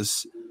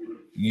because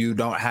you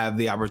don't have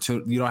the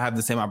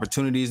same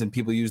opportunities, and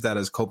people use that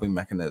as coping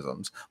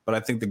mechanisms. But I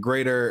think the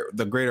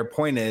greater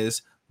point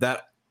is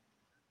that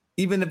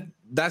even if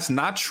that's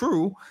not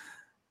true,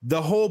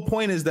 the whole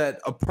point is that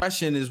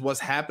oppression is what's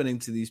happening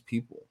to these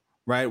people,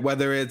 right?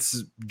 Whether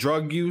it's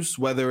drug use,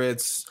 whether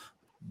it's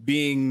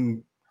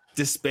being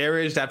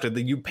disparaged after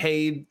you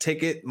paid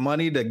ticket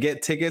money to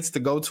get tickets to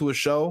go to a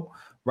show,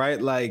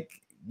 right?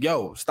 Like,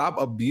 yo, stop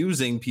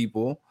abusing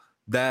people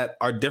that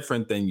are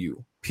different than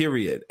you,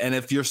 period. And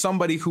if you're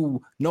somebody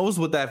who knows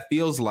what that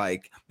feels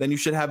like, then you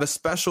should have a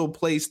special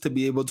place to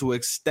be able to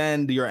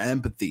extend your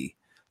empathy,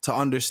 to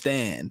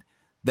understand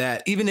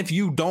that even if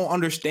you don't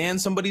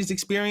understand somebody's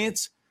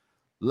experience,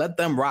 let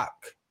them rock.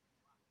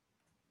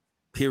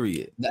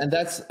 Period. And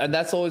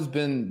that's always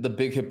been the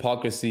big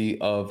hypocrisy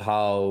of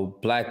how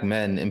Black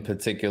men in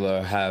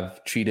particular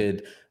have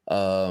treated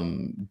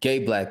gay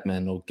Black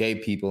men or gay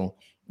people,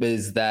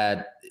 is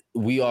that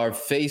we are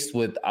faced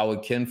with our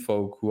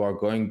kinfolk who are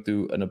going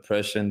through an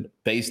oppression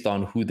based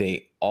on who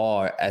they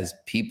are as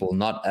people,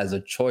 not as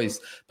a choice,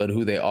 but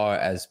who they are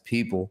as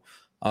people.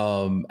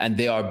 And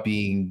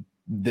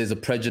there's a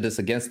prejudice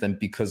against them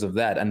because of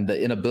that. And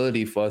the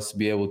inability for us to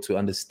be able to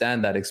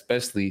understand that,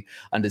 especially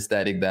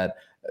understanding that,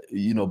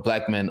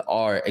 Black men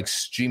are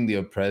extremely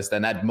oppressed,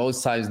 and at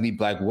most times need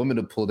Black women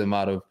to pull them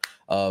out of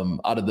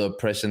the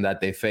oppression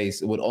that they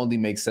face. It would only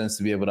make sense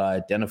to be able to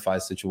identify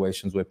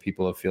situations where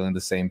people are feeling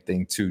the same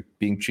thing too,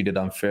 being treated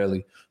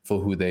unfairly for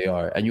who they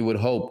are. And you would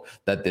hope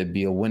that there'd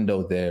be a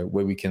window there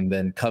where we can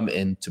then come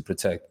in to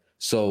protect.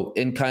 So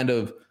in kind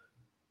of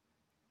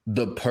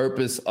the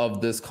purpose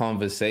of this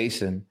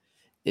conversation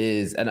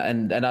is, and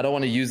I don't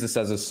want to use this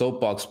as a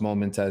soapbox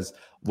moment as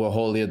we're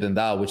holier than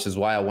thou, which is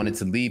why I wanted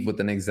to lead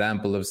with an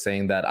example of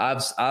saying that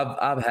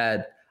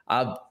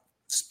I've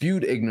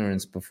spewed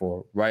ignorance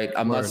before, right?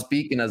 I'm not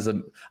speaking as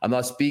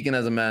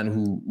a man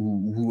who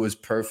was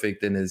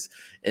perfect in his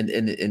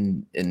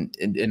in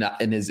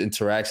his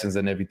interactions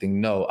and everything.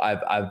 No,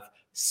 I've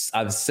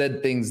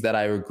said things that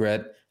I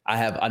regret. I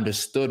have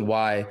understood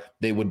why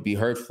they would be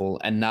hurtful,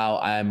 and now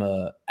I'm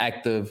a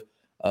active.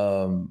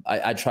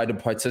 I try to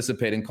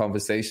participate in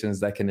conversations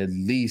that can at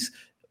least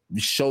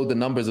show the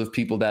numbers of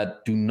people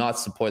that do not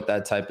support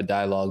that type of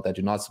dialogue, that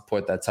do not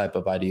support that type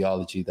of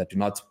ideology, that do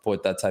not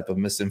support that type of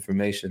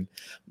misinformation,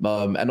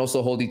 and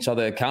also hold each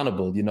other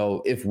accountable.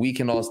 If we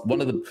can also,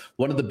 one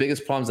of the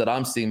biggest problems that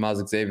I'm seeing,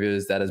 Miles Xavier,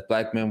 is that as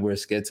Black men, we're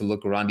scared to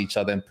look around each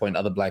other and point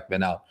other Black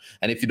men out.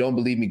 And if you don't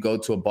believe me, go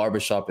to a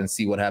barbershop and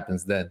see what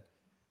happens then.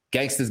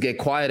 Gangsters get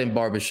quiet in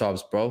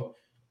barbershops, bro.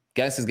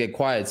 Gangsters get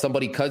quiet.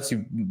 Somebody cuts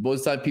you, most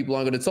of the time people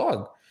aren't going to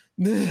talk.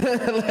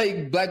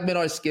 Like, Black men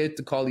are scared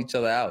to call each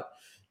other out.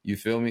 You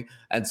feel me?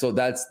 And so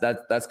that's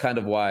kind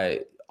of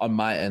why on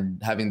my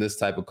end, having this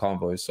type of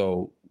convo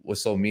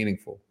was so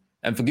meaningful.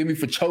 And forgive me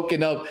for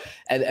choking up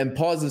and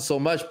pausing so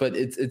much, but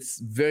it's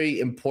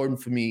very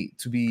important for me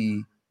to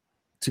be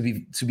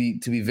very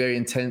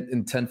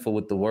intentful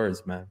with the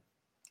words, man.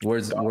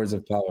 Words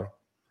of power.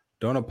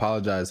 Don't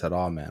apologize at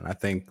all, man. I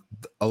think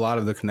a lot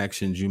of the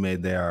connections you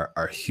made there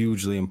are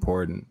hugely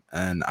important.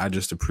 And I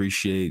just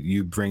appreciate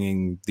you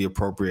bringing the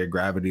appropriate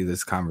gravity to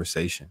this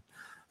conversation.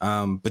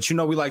 But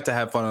we like to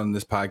have fun on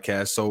this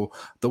podcast. So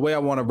the way I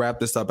want to wrap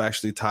this up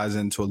actually ties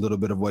into a little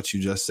bit of what you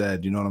just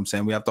said. You know what I'm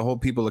saying? We have to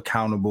hold people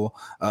accountable.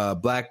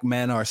 Black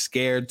men are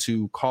scared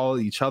to call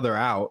each other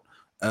out.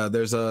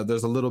 There's a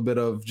little bit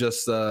of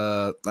just,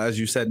 as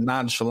you said,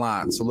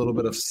 nonchalance, a little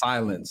bit of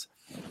silence.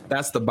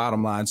 That's the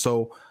bottom line.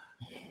 So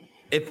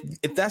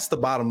if that's the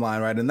bottom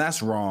line, right, and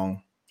that's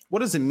wrong, what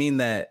does it mean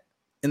that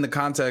in the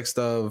context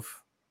of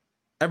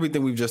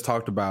everything we've just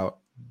talked about,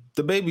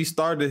 the baby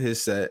started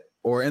his set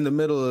or in the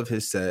middle of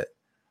his set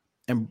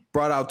and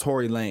brought out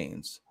Tory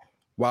Lanez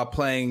while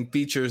playing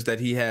features that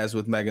he has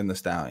with Megan Thee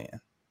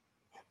Stallion?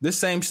 This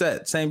same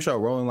set, same show,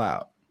 Rolling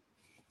Loud.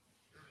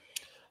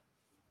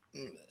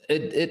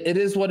 It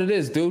is what it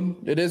is, dude.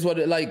 It is what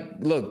it, like,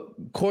 look,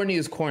 corny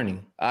is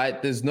corny.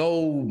 There's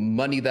no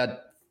money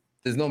that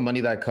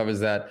covers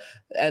that.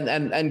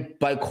 And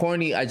by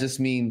corny, I just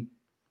mean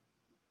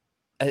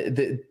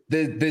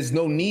there's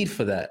no need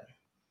for that.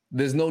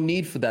 There's no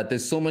need for that.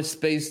 There's so much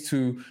space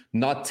to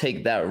not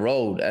take that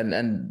road.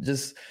 And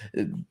just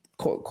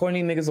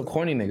corny niggas are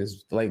corny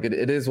niggas. Like,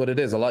 it is what it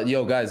is.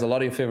 Guys, a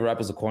lot of your favorite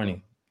rappers are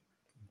corny.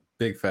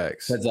 Big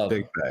facts. Heads up.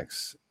 Big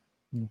facts.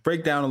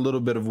 Break down a little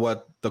bit of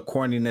what the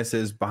corniness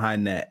is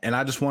behind that. And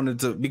I just wanted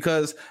to,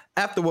 because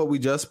after what we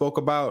just spoke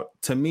about,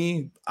 to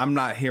me, I'm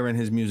not hearing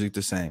his music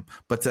the same.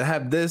 But to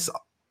have this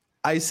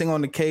icing on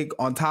the cake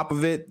on top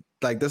of it,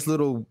 like this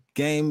little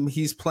game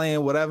he's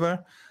playing,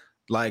 whatever,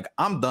 like,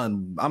 I'm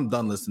done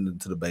listening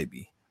to the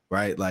baby,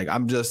 right? Like,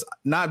 I'm just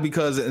not,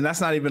 because, and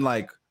that's not even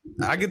like,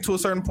 I get to a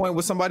certain point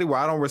with somebody where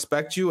I don't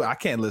respect you. I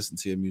can't listen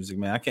to your music,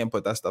 man. I can't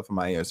put that stuff in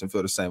my ears and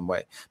feel the same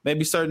way.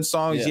 Maybe certain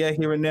songs, yeah,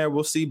 here and there,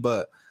 we'll see,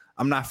 but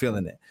I'm not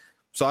feeling it.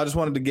 So I just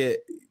wanted to get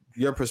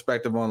your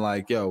perspective on,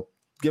 like, yo,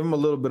 give him a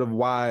little bit of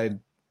why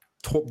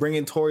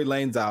bringing Tory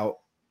Lanez out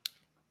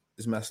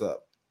is messed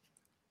up.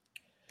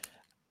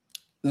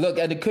 Look,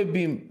 and it could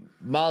be,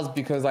 Miles,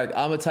 because, like,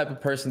 I'm a type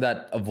of person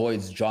that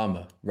avoids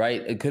drama,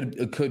 right? It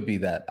could be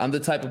that. I'm the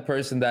type of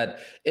person that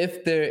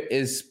if there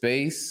is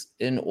space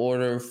in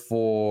order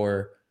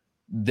for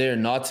there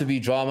not to be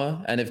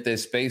drama, and if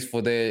there's space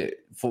for me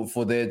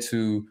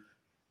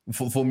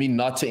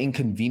not to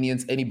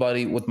inconvenience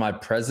anybody with my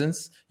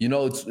presence,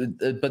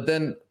 but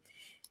then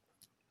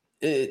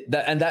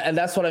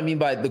that's what I mean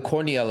by the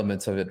corny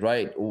elements of it,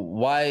 right?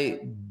 Why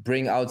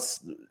bring out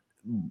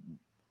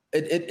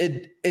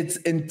it's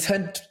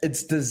intent,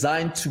 it's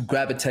designed to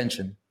grab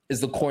attention,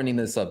 is the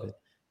corniness of it.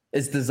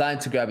 It's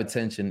designed to grab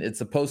attention. It's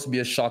supposed to be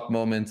a shock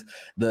moment.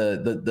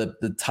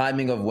 The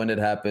timing of when it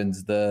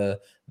happens, the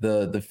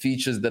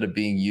features that are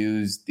being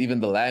used, even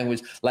the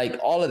language, like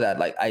all of that.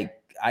 Like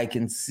I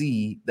can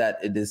see that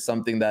it is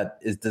something that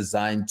is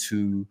designed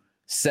to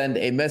send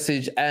a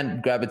message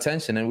and grab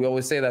attention. And we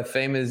always say that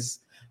fame is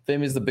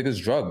the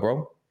biggest drug,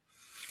 bro.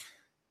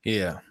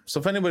 Yeah. So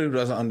if anybody who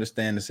doesn't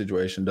understand the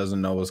situation,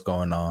 doesn't know what's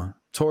going on,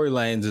 Tory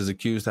Lanez is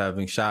accused of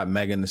having shot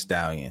Megan Thee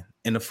Stallion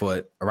in the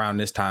foot around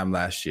this time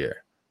last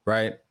year,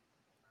 right?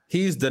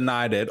 He's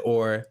denied it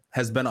or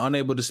has been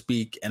unable to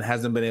speak and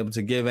hasn't been able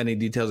to give any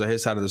details of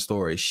his side of the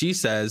story. She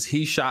says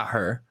he shot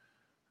her,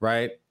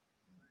 right?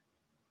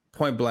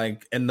 Point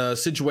blank, and the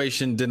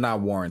situation did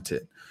not warrant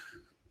it.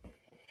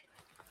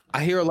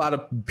 I hear a lot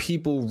of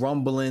people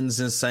rumblings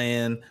and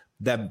saying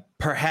that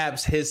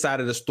perhaps his side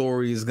of the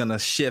story is going to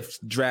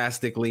shift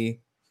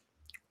drastically.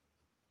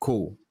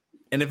 Cool.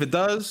 And if it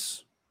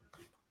does,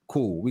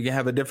 cool. We can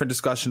have a different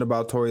discussion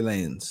about Tory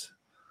Lanez.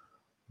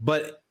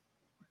 But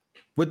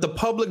with the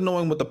public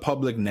knowing what the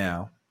public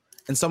now,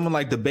 and someone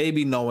like the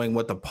baby knowing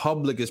what the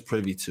public is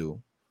privy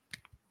to,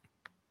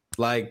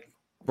 like,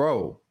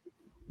 bro,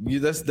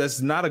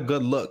 that's not a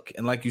good look.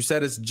 And like you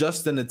said, it's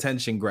just an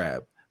attention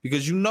grab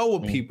because you know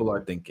what people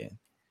are thinking.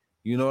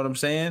 You know what I'm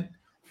saying?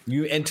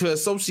 And to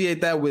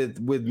associate that with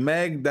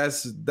Meg,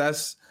 that's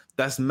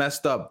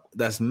messed up.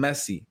 That's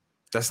messy.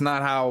 That's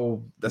not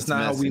how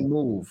we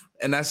move.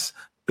 And that's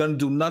gonna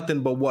do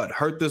nothing but what?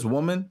 Hurt this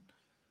woman?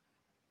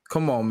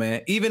 Come on,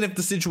 man. Even if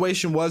the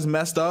situation was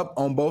messed up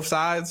on both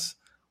sides,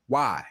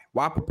 why?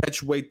 Why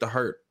perpetuate the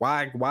hurt?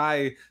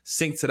 Why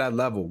sink to that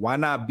level? Why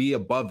not be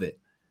above it?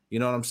 You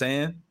know what I'm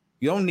saying?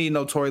 You don't need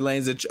no Tory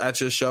Lanez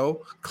at your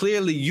show.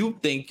 Clearly, you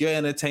think you're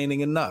entertaining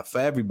enough for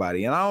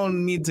everybody. And I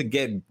don't need to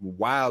get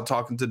wild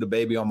talking to the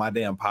baby on my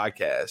damn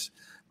podcast.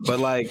 But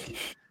like,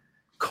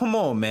 come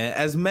on, man.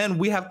 As men,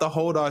 we have to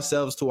hold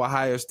ourselves to a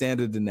higher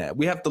standard than that.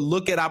 We have to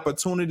look at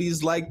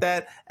opportunities like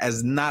that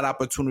as not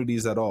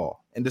opportunities at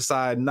all and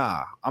decide,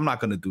 nah, I'm not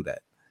going to do that.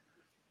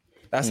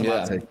 That's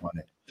my take on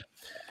it.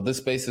 This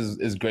space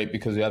is great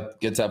because we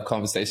get to have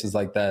conversations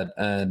like that.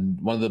 And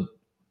one of the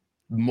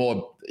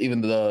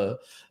the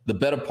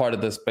better part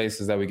of the space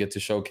is that we get to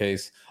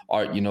showcase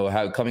art,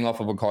 coming off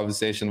of a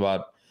conversation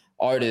about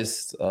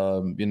artists,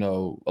 a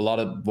lot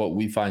of what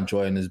we find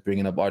joy in is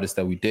bringing up artists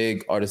that we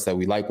dig, artists that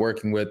we like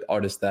working with,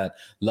 artists that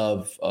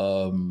love,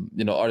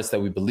 artists that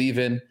we believe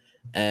in.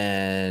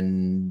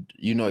 And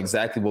you know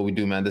exactly what we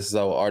do, man. This is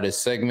our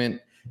artist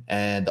segment.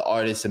 And the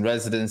artist in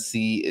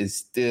residency is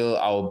still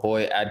our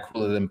boy at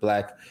Cooler Than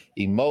Black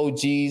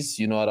Emojis.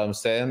 You know what I'm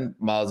saying?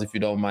 Miles, if you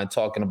don't mind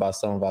talking about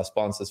some of our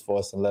sponsors for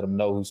us and let them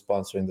know who's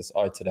sponsoring this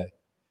art today.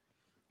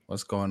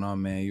 What's going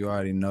on, man? You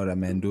already know that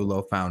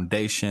Mandulo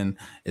Foundation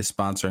is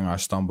sponsoring our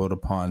Stumbled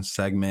Upon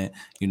segment.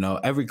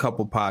 Every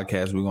couple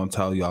podcasts, we're going to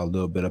tell y'all a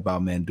little bit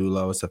about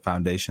Mandulo. It's a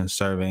foundation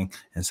serving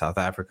in South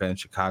Africa and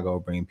Chicago,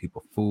 bringing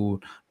people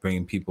food,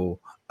 bringing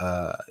people,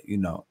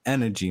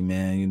 energy,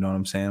 man. You know what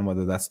I'm saying?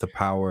 Whether that's the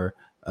power,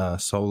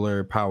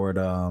 solar powered,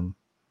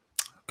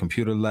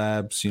 computer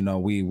labs,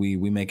 we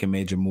making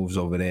major moves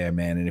over there,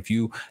 man. And if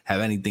you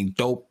have anything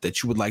dope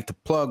that you would like to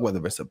plug,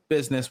 whether it's a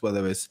business,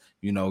 whether it's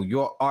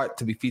your art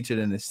to be featured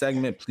in this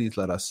segment, please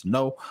let us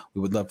know. We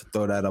would love to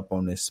throw that up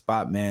on this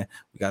spot, man.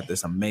 We got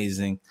this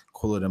amazing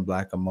Cooler Than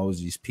Black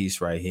Emojis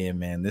piece right here,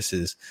 man. This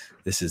is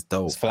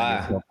dope. It's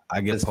fly. I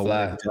get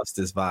poetic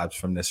justice vibes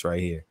from this right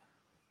here.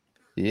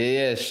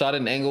 Yeah. Shot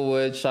in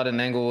Englewood.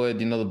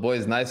 The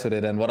boy's nice with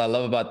it. And what I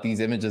love about these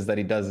images that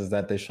he does is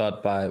that they're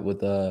shot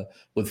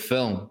with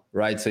film,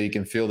 right? So you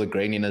can feel the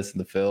graininess in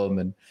the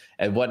film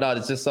and whatnot.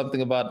 It's just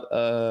something about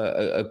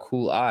a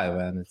cool eye,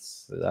 man.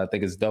 I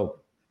think it's dope.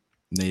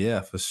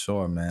 Yeah, for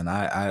sure, man.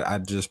 I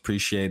just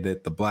appreciate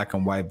it. The black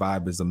and white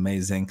vibe is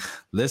amazing.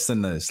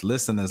 Listeners,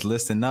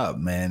 listen up,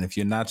 man. If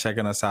you're not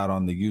checking us out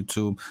on the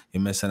YouTube,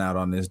 you're missing out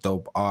on this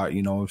dope art.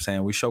 You know what I'm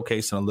saying? We're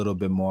showcasing a little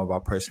bit more of our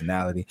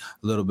personality,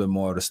 a little bit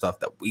more of the stuff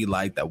that we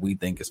like, that we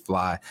think is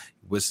fly.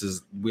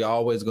 We're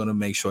always going to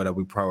make sure that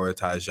we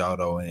prioritize y'all,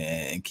 though,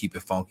 and keep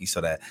it funky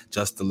so that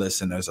just the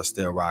listeners are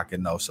still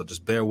rocking, though. So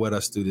just bear with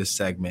us through this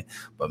segment.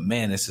 But,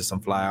 man, this is some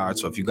fly art.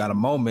 So if you got a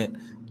moment,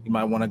 you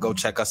might want to go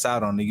check us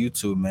out on the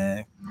YouTube,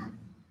 man.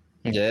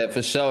 Yeah,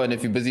 for sure. And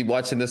if you're busy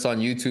watching this on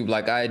YouTube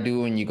like I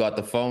do, and you got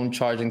the phone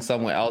charging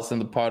somewhere else in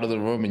the part of the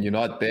room and you're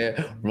not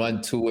there,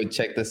 run to it,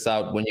 check this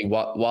out.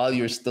 While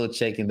you're still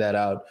checking that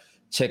out,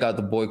 check out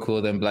the boy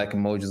Cooler Than Black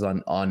Emojis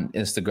on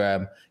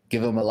Instagram.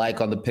 Give him a like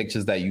on the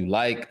pictures that you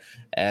like,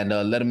 and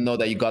let him know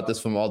that you got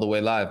this from All The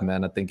Way Live,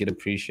 man. I think he'd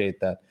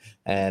appreciate that.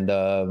 And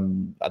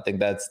I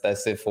think that's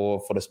it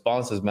for the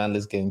sponsors, man.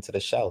 Let's get into the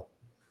show.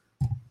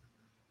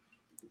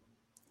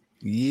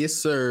 Yes,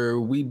 sir.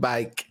 We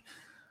bike.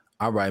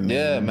 All right, man.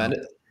 Yeah, man.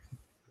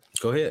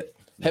 Go ahead.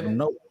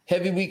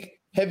 Heavy week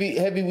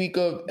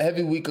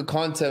of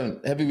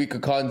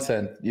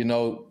content, you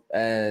know,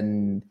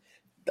 and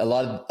a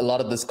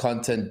lot of this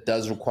content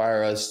does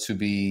require us to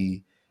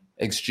be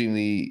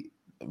extremely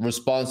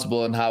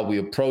responsible in how we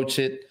approach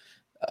it.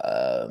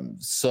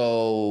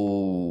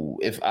 So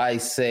if I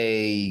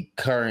say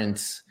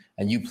current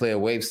and you play a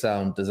wave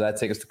sound, does that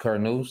take us to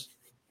current news?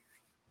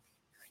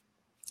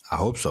 I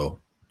hope so.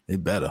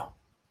 It better.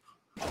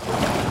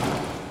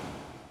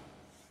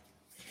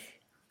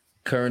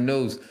 Current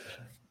news.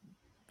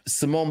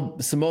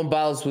 Simone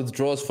Biles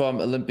withdraws from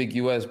Olympic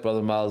US,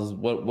 brother Miles.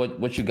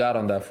 What you got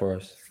on that for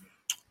us?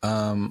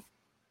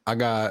 I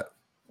got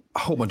a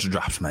whole bunch of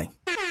drops, man.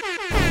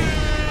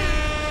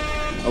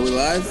 Are we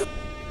live?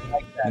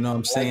 You know what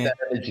I'm saying?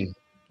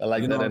 I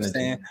like that energy.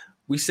 Saying?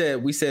 We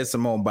said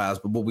Simone Biles,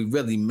 but what we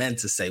really meant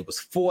to say was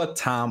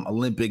 4-time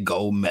Olympic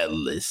gold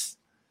medalist.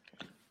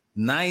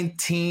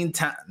 19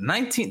 that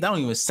don't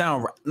even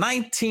sound right.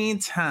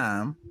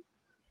 19-time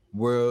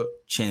world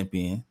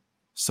champion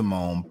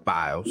Simone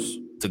Biles,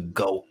 the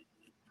GOAT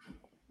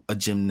of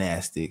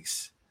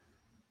gymnastics,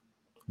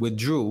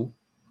 withdrew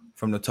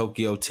from the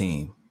Tokyo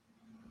team.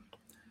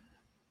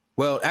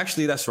 Well,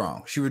 actually, that's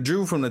wrong. She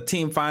withdrew from the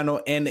team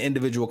final and the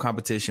individual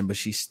competition, but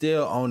she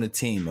still on the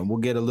team, and we'll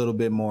get a little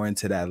bit more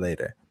into that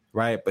later,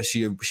 right? But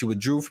she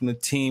withdrew from the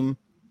team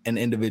and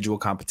individual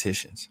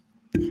competitions.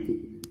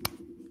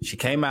 She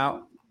came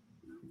out.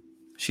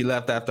 She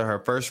left after her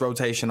first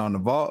rotation on the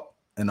vault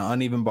and the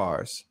uneven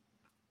bars.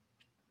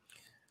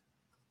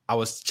 I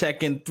was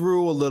checking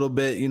through a little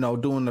bit, you know,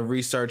 doing the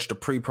research, the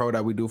pre-pro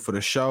that we do for the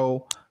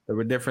show. There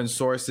were different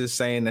sources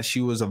saying that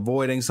she was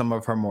avoiding some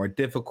of her more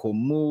difficult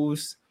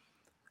moves.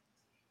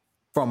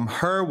 From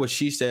her, what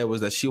she said was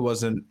that she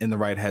wasn't in the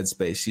right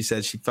headspace. She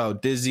said she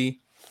felt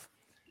dizzy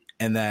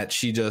and that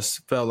she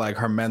just felt like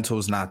her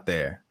mental's not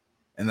there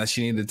and that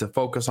she needed to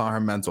focus on her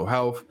mental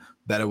health,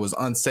 that it was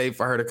unsafe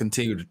for her to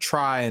continue to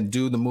try and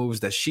do the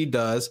moves that she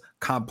does,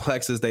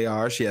 complex as they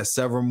are. She has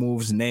several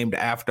moves named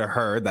after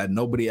her that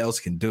nobody else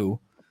can do.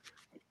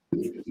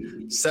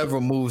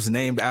 Several moves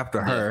named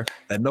after her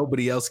that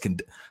nobody else can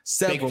do.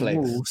 Several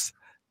moves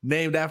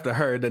named after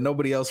her that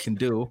nobody else can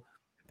do.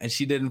 And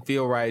she didn't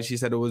feel right. She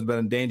said it was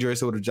been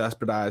dangerous. It would have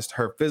jeopardized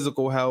her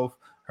physical health.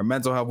 Her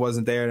mental health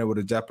wasn't there, and it would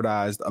have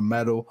jeopardized a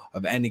medal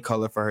of any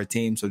color for her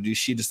team. So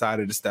she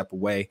decided to step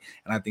away.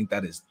 And I think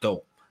that is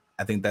dope.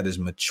 I think that is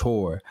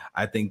mature.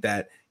 I think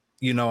that,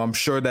 you know, I'm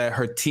sure that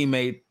her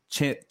teammates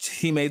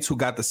who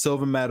got the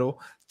silver medal,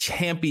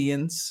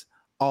 champions,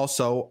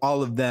 also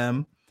all of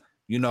them,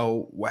 you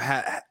know,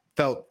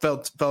 felt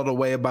a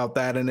way about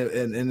that, and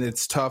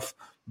it's tough.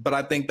 But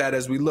I think that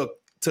as we look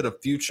to the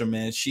future,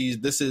 man,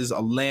 this is a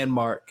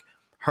landmark.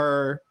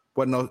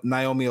 What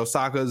Naomi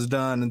Osaka has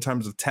done in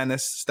terms of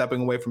tennis,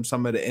 stepping away from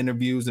some of the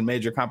interviews and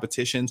major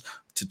competitions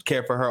to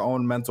care for her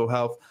own mental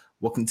health,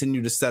 will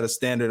continue to set a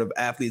standard of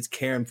athletes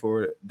caring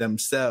for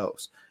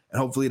themselves.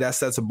 And hopefully that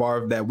sets a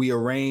bar that we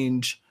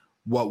arrange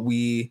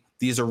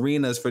these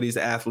arenas for these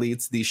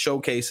athletes, these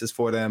showcases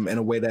for them in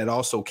a way that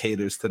also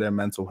caters to their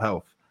mental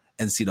health.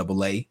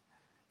 NCAA,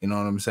 you know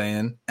what I'm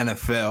saying?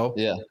 NFL,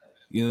 yeah,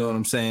 you know what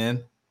I'm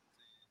saying?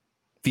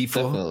 FIFA.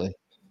 Definitely.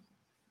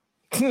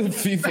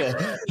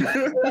 FIFA.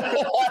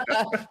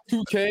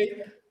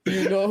 2K,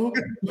 you know,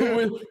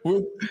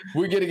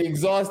 we're getting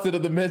exhausted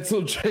of the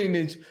mental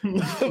drainage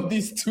of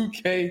these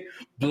 2K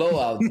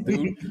blowouts,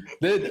 dude.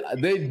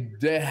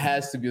 There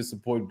has to be a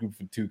support group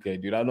for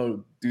 2K, dude. I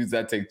know dudes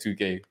that take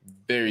 2K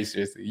very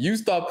seriously. You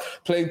stopped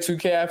playing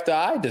 2K after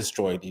I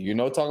destroyed you, you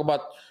know, talk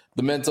about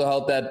the mental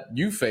health that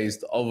you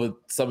faced over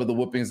some of the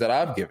whoopings that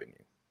I've given you.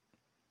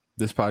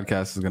 This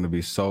podcast is going to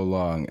be so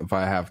long if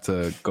I have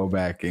to go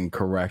back and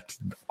correct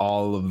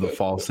all of the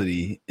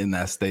falsity in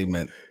that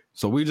statement.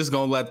 So we just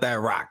going to let that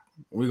rock.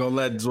 We're going to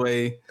let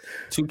Zway,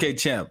 2K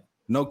champ,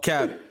 no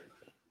cap.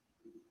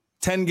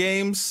 10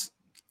 games,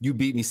 you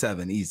beat me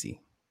 7,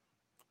 easy.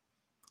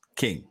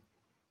 King.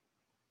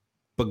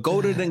 But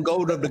goated and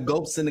goat of the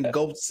goats and the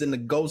goats and the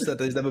goats that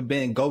there's ever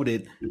been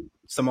goated,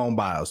 Simone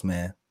Biles,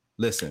 man.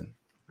 Listen.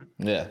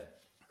 Yeah.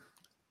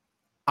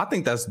 I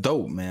think that's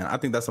dope, man. I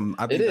think that's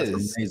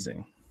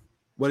amazing.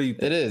 What do you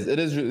think? It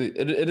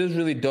is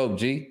really dope,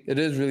 G. It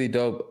is really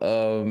dope.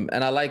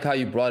 And I like how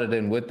you brought it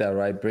in with that,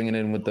 right? Bringing it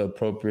in with the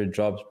appropriate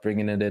drops,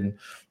 bringing it in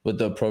with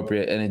the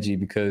appropriate energy,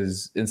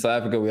 because in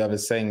South Africa, we have a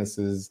saying, this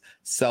is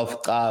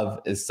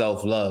self-love is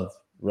self-love,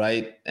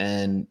 right?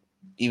 And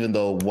even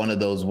though one of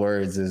those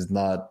words is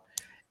not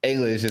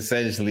English,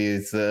 essentially,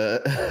 it's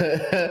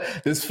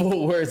there's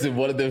 4 words and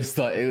one of them is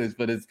not English,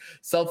 but it's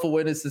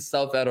self-awareness is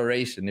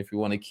self-adoration. If you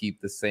want to keep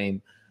the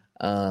same,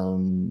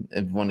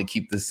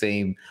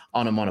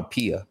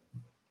 onomatopoeia.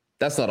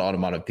 That's not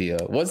onomatopoeia.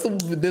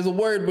 There's a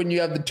word when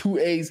you have the 2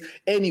 A's,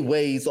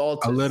 anyways.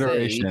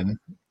 Alliteration.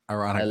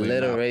 Ironically,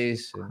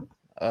 alliteration.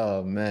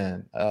 Oh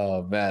man.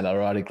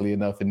 Ironically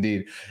enough,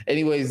 indeed.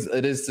 Anyways,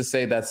 it is to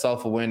say that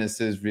self-awareness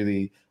is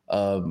really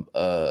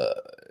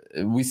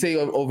we say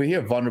over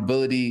here,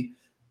 vulnerability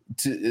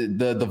to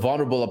the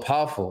vulnerable are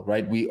powerful,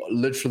 right? We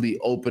literally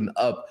open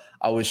up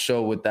our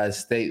show with that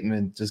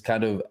statement, just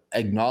kind of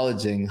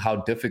acknowledging how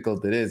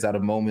difficult it is at a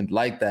moment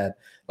like that.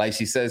 Like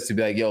she says, to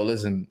be like, yo,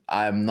 listen,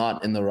 I am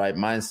not in the right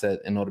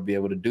mindset in order to be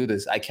able to do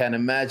this. I can't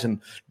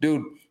imagine,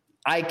 dude.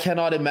 I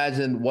cannot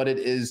imagine what it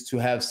is to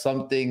have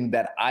something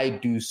that I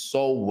do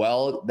so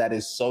well that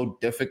is so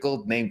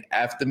difficult named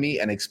after me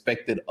and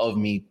expected of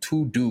me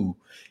to do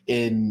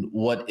in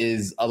what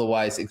is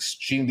otherwise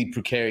extremely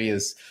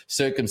precarious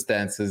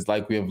circumstances,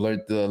 like we have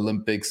learned the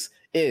Olympics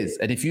is.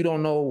 And if you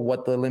don't know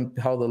what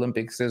how the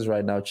Olympics is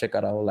right now, check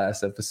out our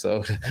last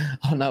episode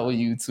on our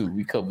YouTube.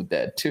 We covered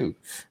that too.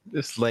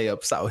 Just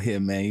layups out here,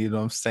 man. You know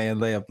what I'm saying?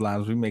 Layup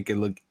lines. We make it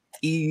look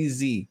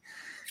easy.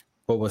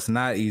 But what's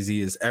not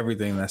easy is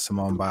everything that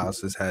Simone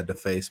Biles has had to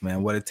face,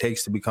 man. What it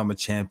takes to become a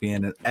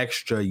champion, an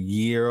extra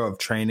year of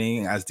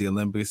training as the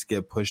Olympics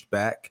get pushed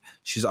back.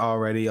 She's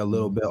already a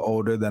little bit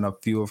older than a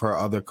few of her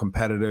other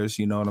competitors,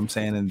 you know what I'm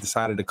saying, and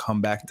decided to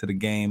come back to the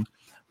game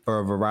for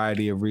a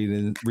variety of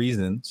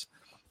reasons,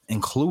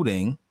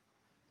 including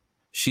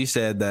she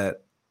said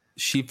that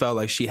she felt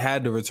like she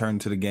had to return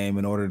to the game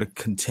in order to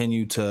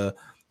continue to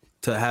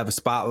have a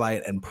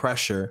spotlight and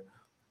pressure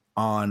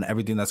on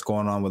everything that's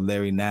going on with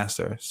Larry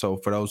Nassar. So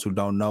for those who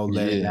don't know,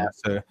 Larry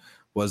Nassar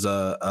was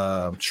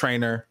a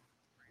trainer,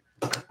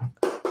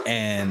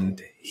 and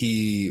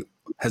he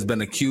has been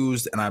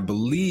accused, and I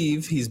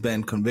believe he's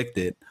been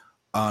convicted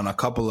on a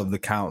couple of the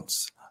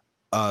counts,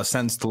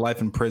 sentenced to life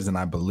in prison,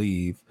 I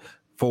believe,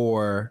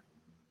 for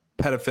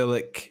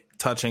pedophilic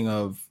touching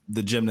of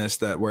the gymnasts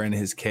that were in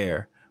his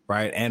care,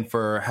 right? And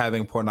for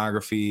having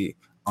pornography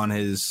on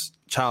his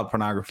child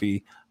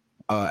pornography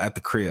at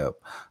the crib.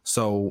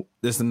 So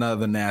this is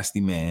another nasty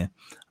man.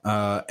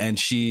 And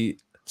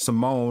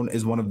Simone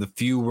is one of the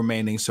few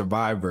remaining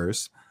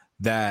survivors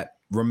that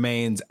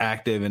remains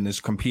active and is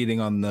competing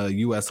on the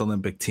U.S.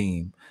 Olympic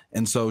team.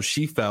 And so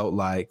she felt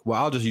like,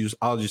 well,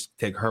 I'll just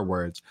take her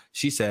words.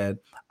 She said,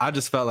 I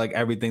just felt like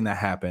everything that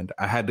happened,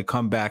 I had to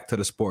come back to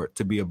the sport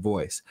to be a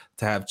voice,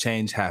 to have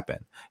change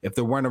happen. If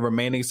there weren't a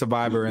remaining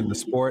survivor in the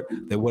sport,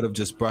 they would have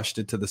just brushed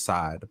it to the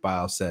side,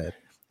 Biles said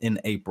in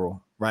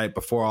April, right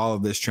before all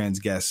of this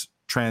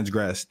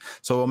transgressed.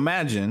 So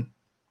imagine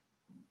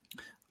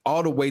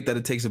all the weight that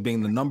it takes of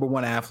being the number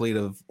one athlete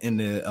in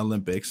the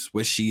Olympics,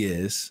 which she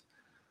is,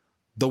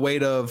 the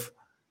weight of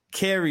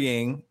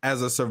carrying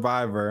as a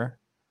survivor,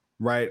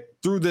 right,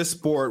 through this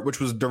sport, which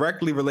was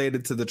directly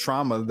related to the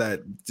trauma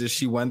that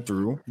she went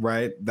through,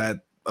 right,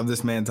 that of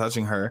this man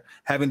touching her,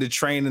 having to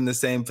train in the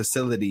same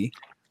facility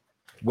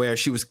where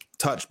she was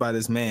touched by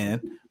this man,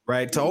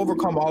 right, to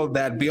overcome all of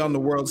that, be on the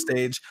world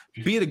stage,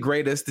 be the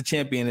greatest, the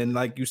champion, and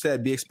like you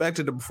said, be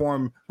expected to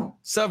perform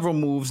several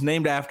moves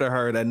named after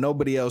her that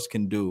nobody else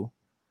can do.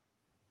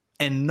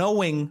 And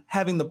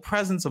having the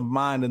presence of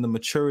mind and the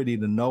maturity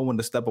to know when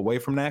to step away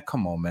from that.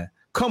 Come on, man.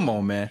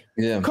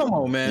 Yeah. Come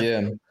on,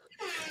 man.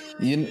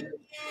 Yeah.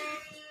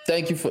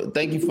 Thank you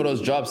for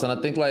those drops. And I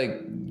think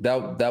like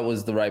that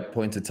was the right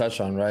point to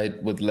touch on,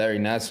 right? With Larry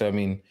Nassar. I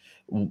mean,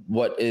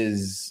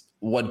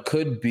 what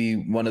could be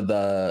one of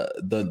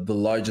the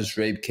largest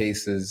rape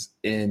cases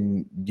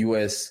in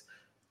US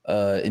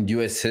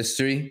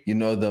history. You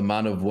know, the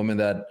amount of women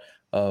that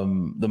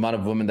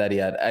he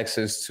had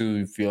access to.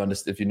 If you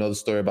know the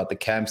story about the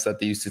camps that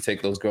they used to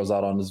take those girls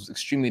out on, is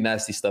extremely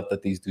nasty stuff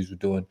that these dudes were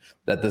doing,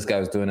 that this guy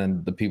was doing,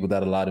 and the people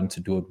that allowed him to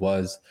do it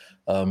was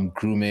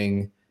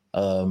grooming.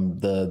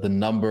 The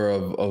number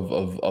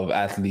of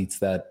athletes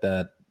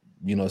that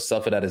you know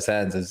suffered at his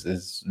hands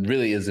is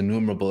really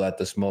innumerable at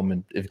this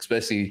moment,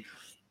 especially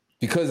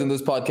because in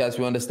this podcast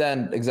we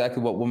understand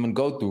exactly what women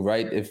go through,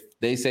 right? If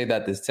they say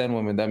that there's 10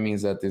 women, that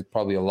means that there's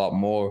probably a lot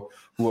more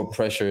who are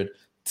pressured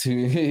to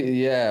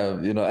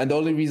you know. And the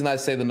only reason I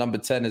say the number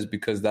 10 is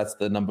because that's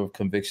the number of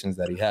convictions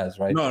that he has,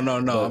 right? No.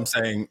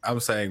 But I'm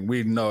saying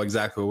we know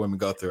exactly what women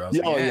go through.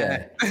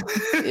 Yeah.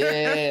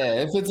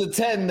 If it's a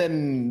 10,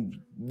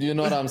 then you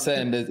know what I'm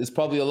saying. It's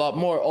probably a lot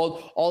more.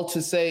 All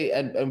to say,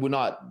 and we're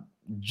not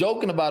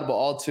joking about it, but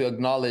all to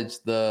acknowledge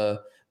the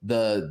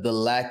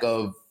lack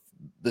of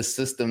the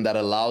system that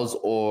allows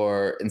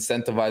or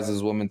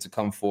incentivizes women to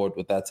come forward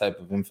with that type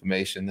of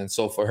information. And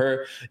so for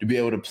her to be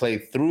able to play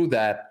through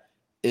that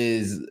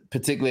is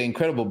particularly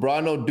incredible. Bro, I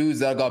know dudes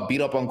that got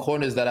beat up on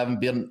corners that haven't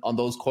been on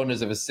those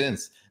corners ever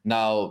since.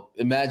 Now,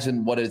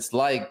 imagine what it's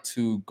like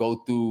to go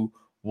through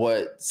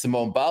what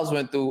Simone Biles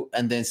went through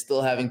and then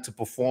still having to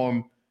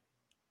perform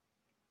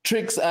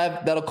tricks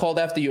that are called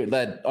after you,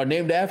 that are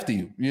named after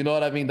you. You know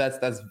what I mean?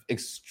 That's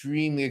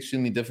extremely,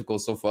 extremely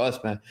difficult. So for us,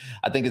 man,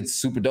 I think it's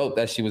super dope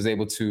that she was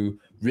able to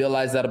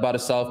realize that about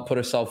herself, put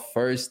herself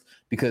first,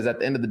 because at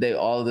the end of the day,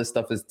 all of this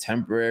stuff is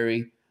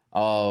temporary.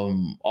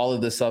 All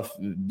of this stuff,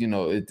 you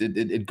know,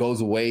 it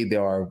goes away.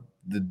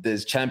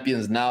 There's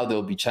champions now,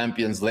 there'll be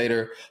champions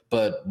later,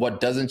 but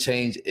what doesn't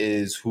change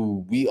is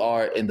who we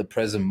are in the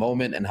present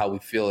moment and how we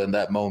feel in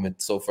that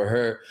moment. So for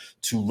her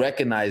to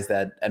recognize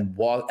that and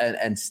walk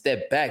and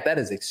step back, that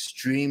is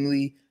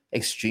extremely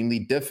extremely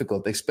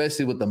difficult,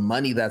 especially with the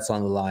money that's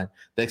on the line,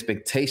 the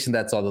expectation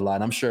that's on the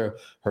line. I'm sure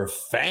her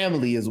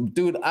family is,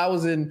 dude.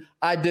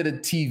 I did a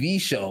TV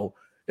show.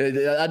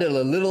 I did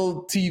a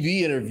little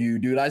TV interview,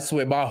 dude. I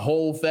swear my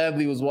whole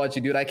family was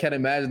watching, dude. I can't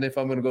imagine if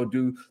I'm going to go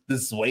do the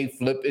sway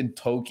flip in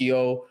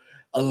Tokyo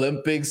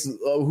Olympics,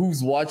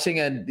 who's watching,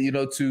 and, you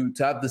know, to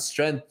have the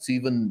strength to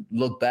even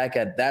look back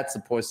at that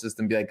support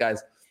system, be like,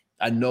 guys,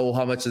 I know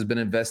how much has been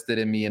invested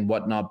in me and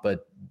whatnot,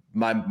 but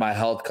my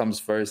health comes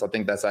first. I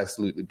think that's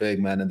absolutely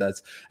big, man. And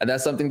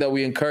that's something that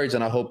we encourage,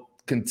 and I hope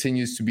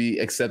continues to be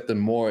accepted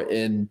more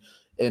in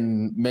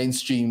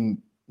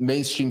mainstream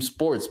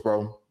sports,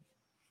 bro.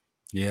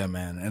 Yeah,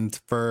 man. And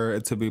for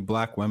it to be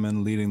Black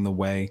women leading the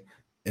way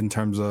in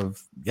terms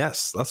of,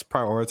 yes, let's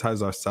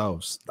prioritize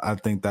ourselves. I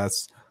think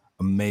that's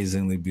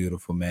amazingly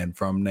beautiful, man.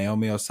 From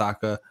Naomi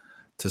Osaka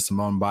to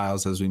Simone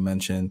Biles, as we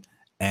mentioned,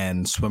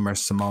 and swimmer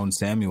Simone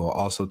Samuel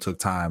also took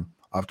time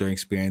after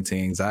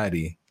experiencing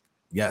anxiety.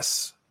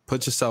 Yes,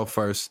 put yourself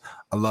first.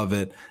 I love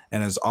it.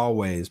 And as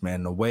always,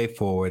 man, the way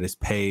forward is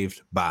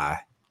paved by.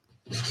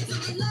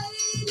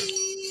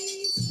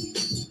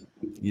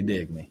 You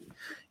dig me.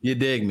 You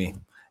dig me.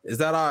 Is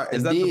that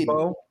the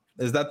bow?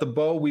 Is that the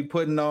bow we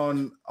putting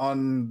on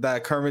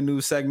that current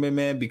news segment,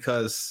 man?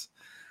 Because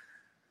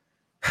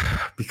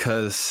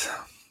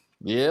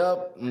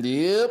Yep. Man.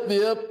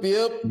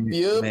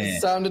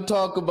 It's time to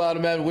talk about it,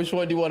 man. Which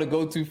one do you want to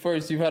go to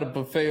first? You've had a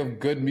buffet of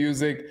good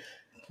music.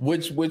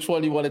 Which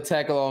one do you want to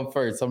tackle on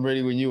first? I'm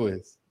ready when you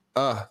is.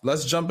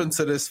 Let's jump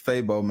into this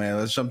Fabo, man.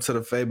 Let's jump to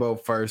the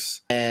Fabo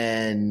first.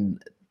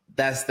 And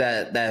that's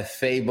that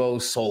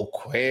Fabo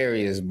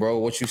Soulquarius, bro.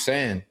 What you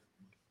saying?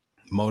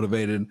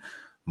 Motivated,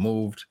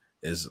 moved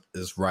is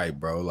right,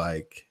 bro.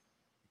 Like,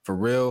 for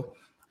real,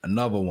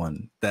 another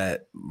one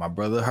that my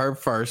brother heard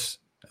first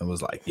and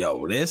was like,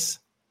 yo, this,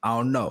 I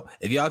don't know.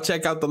 If y'all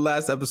check out the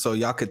last episode,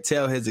 y'all could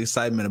tell his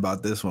excitement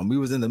about this one. We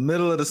was in the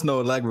middle of the Snow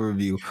Allegra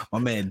review. My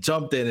man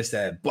jumped in and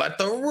said, but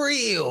the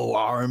real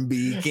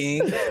R&B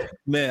king.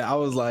 Man, I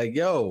was like,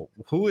 yo,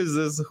 who is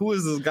this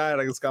guy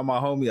that just got my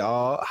homie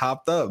all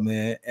hopped up,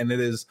 man? And it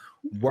is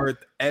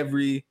worth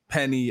every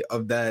penny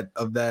of that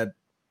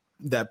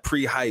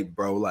pre-hype,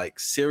 bro. Like,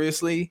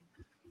 seriously,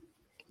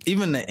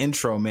 even the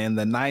intro, man,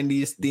 the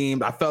 90s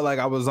themed, I felt like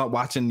I was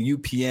watching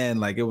UPN,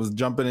 like it was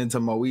jumping into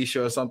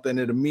Moesha or something.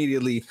 It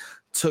immediately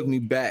took me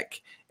back.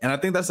 And I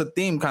think that's a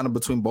theme kind of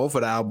between both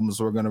of the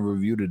albums we're going to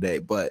review today.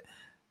 But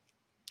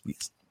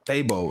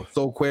Fabo,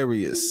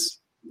 Soulquarius,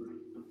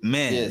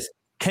 man, yes,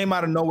 came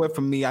out of nowhere for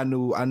me. I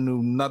knew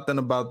nothing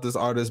about this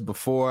artist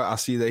before. I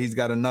see that he's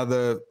got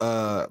another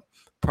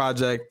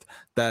project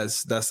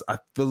that's I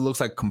feel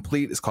looks like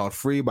complete. It's called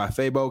Free by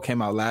Fabo.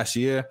 Came out last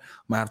year.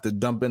 Might have to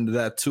dump into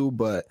that too.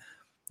 But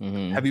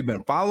have you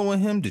been following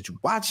him? Did you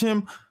watch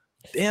him?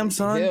 Damn,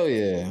 son. Hell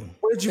yeah.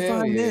 Where'd you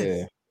find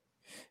this?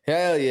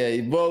 Hell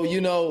yeah, bro.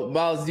 You know,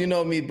 Miles, you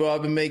know me, bro.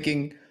 I've been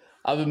making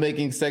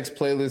sex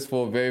playlists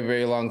for a very,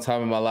 very long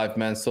time in my life,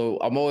 man. So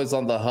I'm always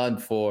on the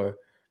hunt for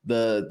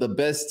the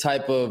best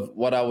type of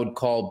what I would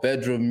call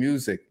bedroom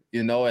music.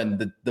 You know,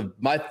 and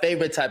my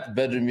favorite type of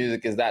bedroom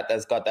music is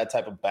that's got that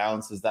type of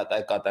bounce, is that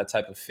got that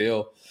type of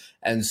feel.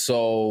 And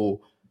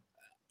so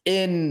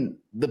in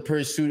the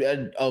pursuit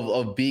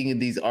of being in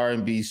these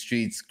R&B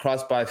streets,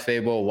 crossed by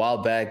Fabo a while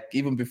back,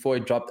 even before he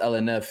dropped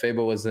LNF,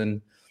 Fabo was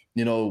in,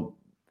 you know,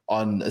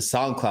 on a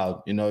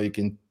SoundCloud. You know, it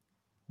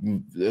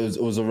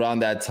was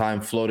around that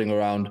time, floating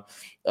around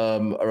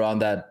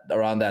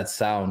that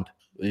sound,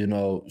 you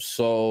know.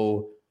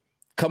 So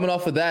coming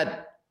off of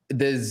that,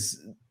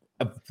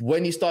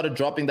 when he started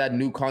dropping that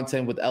new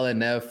content with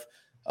LNF,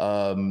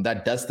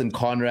 that Dustin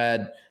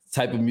Conrad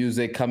type of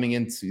music coming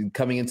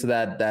into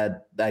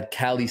that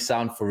Cali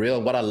sound for real.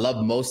 And what I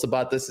love most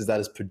about this is that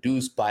it's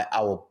produced by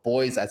our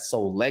boys at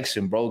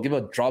Soulection, bro. Give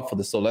a drop for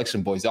the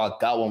Soulection boys. Y'all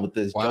got one with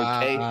this.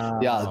 Wow. Okay?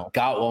 Y'all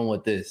got one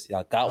with this.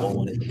 Y'all got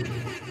one with it.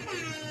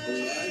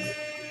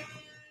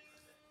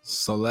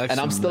 Selection, and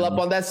I'm still up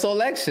on that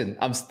Soulection.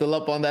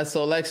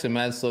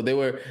 Man. So they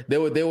were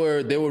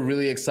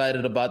really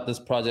excited about this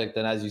project,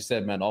 and as you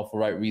said, man, all for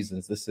right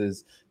reasons. This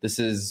is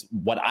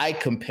what I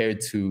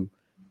compared to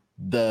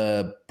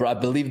I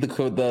believe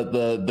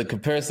the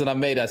comparison I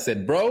made. I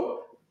said,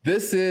 bro,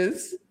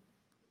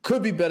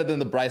 could be better than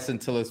the Bryson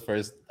Tiller's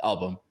first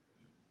album.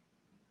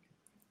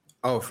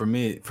 Oh, for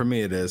me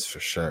it is for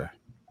sure.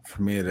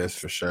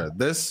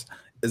 This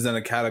is in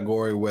a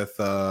category with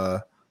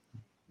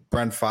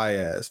Brent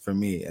Faiyaz for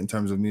me in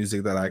terms of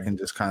music that I can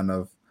just kind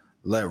of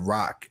let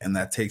rock, and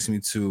that takes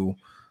me to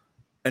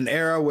an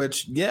era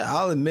which, yeah,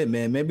 I'll admit,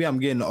 man, maybe I'm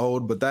getting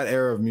old, but that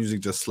era of music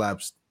just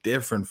slaps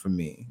different for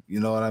me. You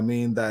know what I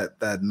mean?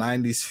 That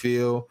 90s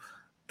feel,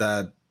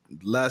 that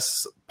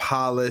less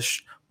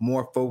polished,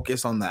 more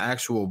focused on the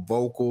actual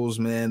vocals,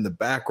 man, the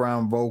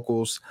background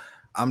vocals.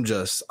 I'm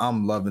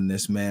loving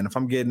this, man. If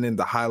I'm getting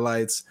into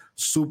highlights,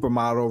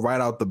 Supermodel right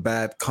out the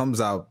bat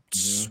comes out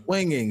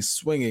swinging.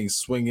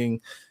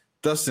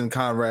 Dustin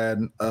Conrad,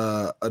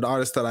 an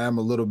artist that I am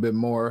a little bit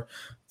more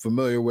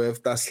familiar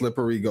with. That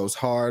Slippery goes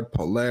hard.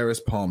 Polaris,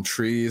 Palm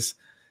Trees.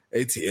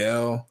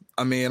 ATL.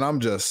 I mean, I'm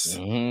just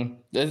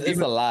it's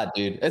a lot,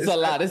 dude. It's a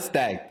lot. It's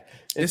stacked.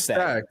 It's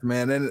stacked,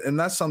 man. And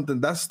that's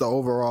something, that's the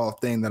overall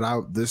thing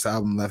that this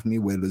album left me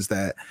with, is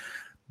that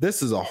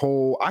this is a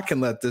whole, I can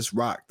let this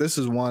rock. This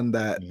is one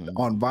that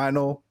on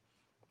vinyl,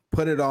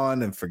 put it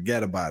on and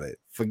forget about it.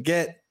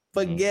 Forget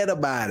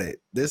about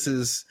it. This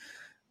is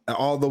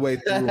all the way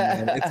through,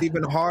 man. It's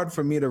even hard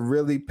for me to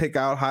really pick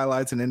out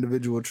highlights and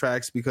individual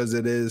tracks because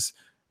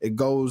it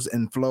goes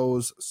and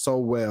flows so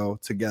well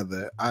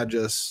together. I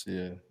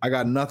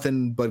got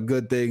nothing but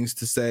good things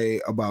to say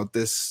about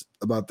this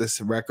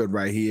record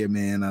right here,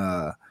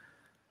 man.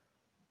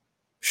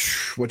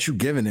 What you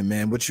giving it,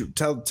 man? What you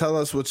tell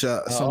us what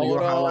some of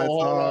your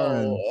highlights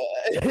are.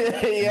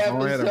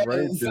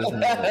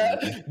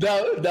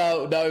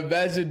 Now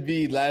imagine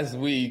me last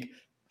week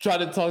trying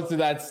to talk to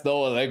that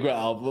Snow Allegra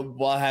album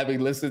while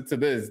having listened to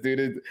this,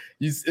 dude.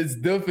 It's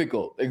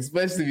difficult,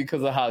 especially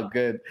because of how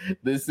good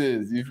this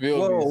is. You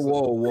feel me?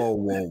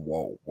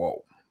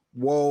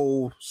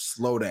 Whoa,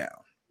 slow down.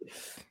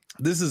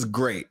 This is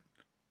great.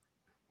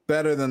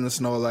 Better than the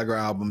Snow Allegra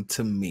album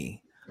to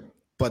me.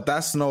 But that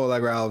Snow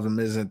Allegra album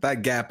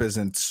that gap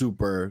isn't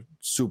super,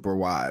 super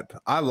wide.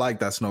 I like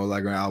that Snow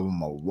Allegra album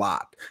a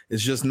lot.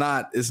 It's just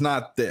it's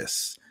not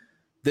this.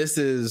 This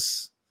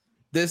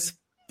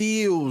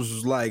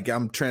feels like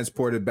I'm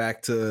transported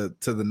back to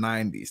the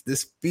 90s.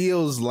 This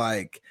feels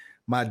like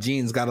my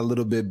jeans got a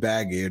little bit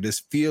baggier. This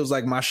feels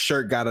like my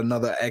shirt got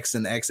another X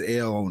and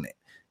XL on it.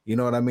 You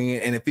know what I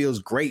mean? And it feels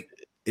great.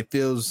 It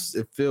feels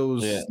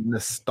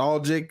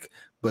nostalgic,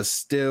 but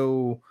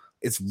still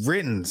it's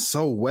written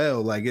so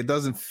well. Like, it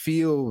doesn't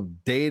feel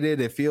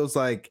dated. It feels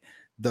like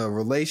the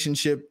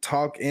relationship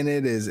talk in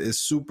it is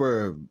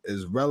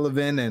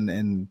relevant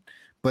and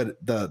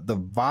but the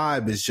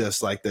vibe is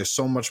just like there's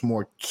so much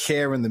more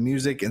care in the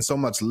music and so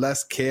much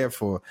less care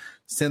for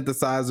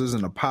synthesizers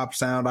and the pop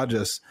sound.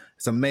 It's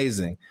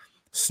amazing.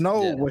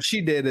 Snow, what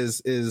she did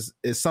is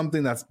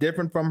something that's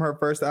different from her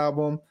first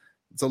album.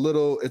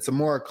 It's a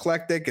more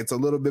eclectic. It's a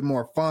little bit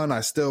more fun. I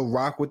still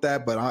rock with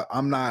that, but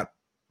I'm not.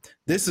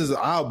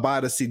 I'll buy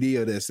the CD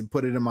of this and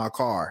put it in my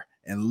car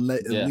and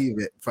leave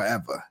it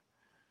forever.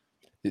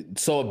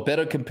 So a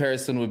better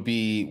comparison would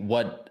be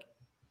what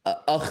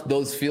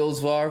those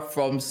feels are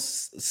from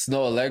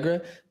Snow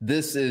Allegra.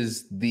 This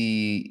is to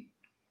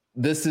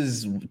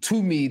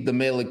me the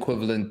male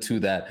equivalent to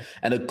that,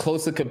 and a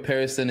closer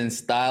comparison in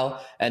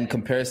style and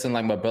comparison,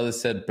 like my brother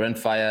said, Brent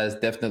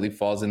Faiyaz definitely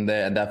falls in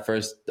there, and that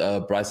first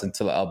Bryson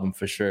Tiller album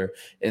for sure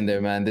in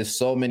there, man. There's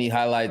so many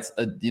highlights.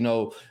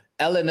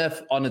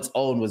 LNF on its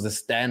own was a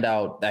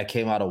standout that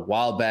came out a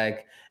while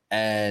back,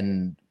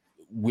 and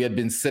we had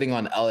been sitting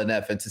on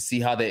LNF, and to see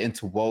how they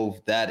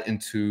interwove that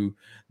into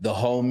the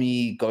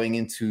homie, going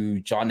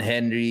into John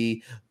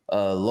Henry,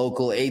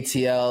 local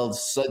ATL.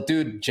 So,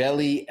 dude,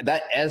 Jelly,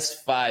 that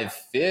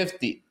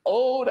S550.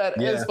 Oh, that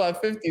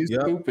S550 is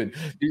stupid.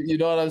 You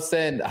know what I'm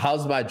saying?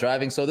 How's my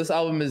driving? So this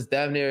album is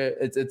damn near.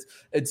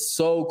 It's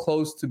so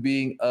close to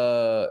being.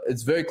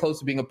 It's very close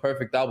to being a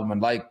perfect album.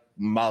 And like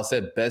Miles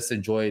said, best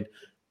enjoyed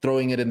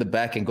throwing it in the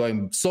back and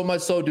going, so much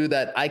so, dude,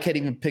 that I can't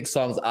even pick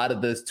songs out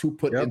of this to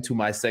put into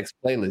my sex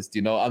playlist.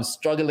 You know, I'm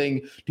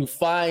struggling to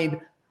find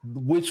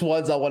which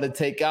ones I want to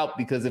take out,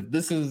 because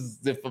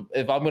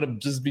if I'm going to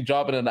just be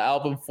dropping an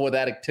album for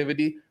that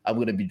activity, I'm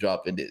going to be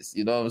dropping this.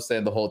 You know what I'm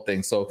saying? The whole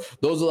thing. So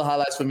those are the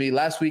highlights for me.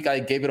 Last week, I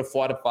gave it a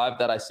 4 out of 5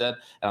 that I said,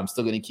 and I'm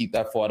still going to keep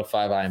that 4 out of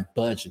 5. I am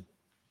budging.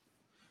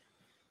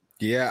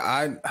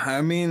 Yeah,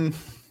 I mean,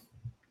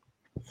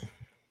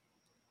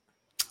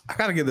 I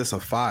got to give this a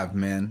 5,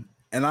 man.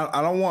 And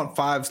I don't want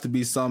 5s to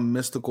be some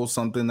mystical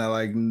something that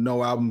like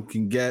no album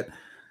can get.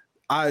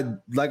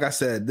 Like I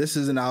said, this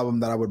is an album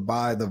that I would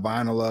buy the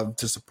vinyl of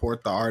to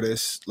support the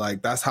artist.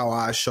 Like, that's how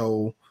I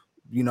show,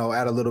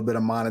 add a little bit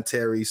of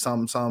monetary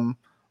some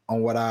on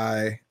what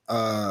I,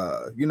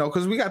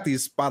 because we got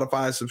these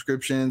Spotify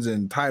subscriptions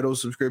and Tidal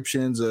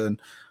subscriptions and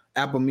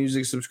Apple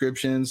Music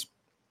subscriptions.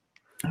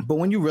 But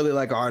when you really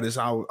like an artist,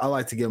 I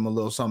like to give them a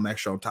little something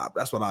extra on top.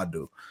 That's what I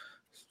do.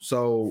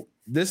 So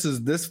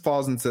this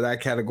falls into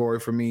that category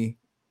for me.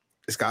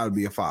 It's got to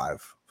be a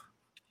 5.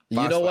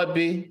 You know what,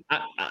 B?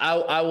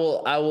 I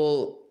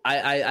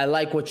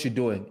like what you're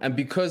doing, and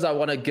because I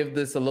want to give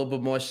this a little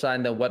bit more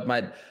shine than what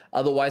might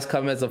otherwise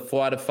come as a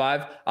 4 out of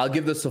 5, I'll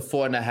give this a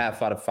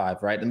 4.5 out of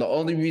 5, right? And the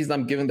only reason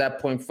I'm giving that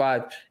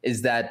 0.5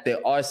 is that there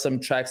are some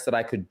tracks that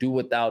I could do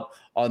without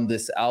on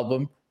this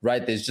album,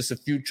 right? There's just a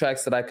few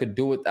tracks that I could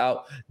do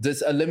without.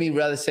 Let me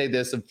rather say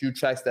there's a few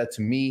tracks that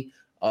to me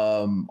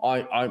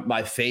aren't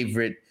my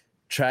favorite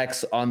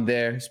tracks on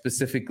there.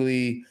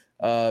 Specifically,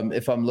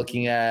 if I'm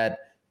looking at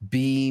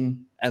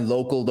Beam and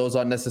Local, those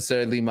aren't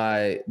necessarily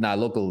my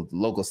local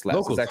slaps.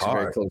 Local's it's actually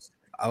hard. very close.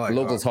 I like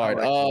Local's hard.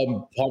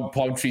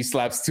 Palm Tree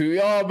slaps too.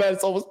 Oh man,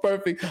 it's almost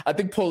perfect. I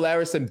think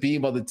Polaris and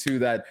Beam are the two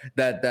that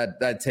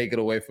take it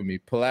away from me.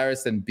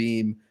 Polaris and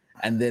Beam,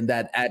 and then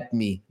that At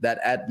Me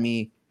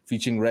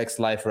featuring Rex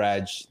Life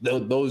Raj.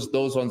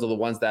 Those ones are the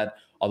ones that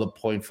are the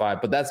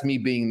 0.5. But that's me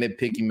being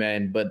nitpicky,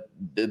 man. But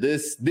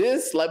this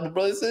like my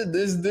brother said,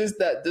 this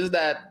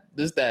that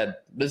If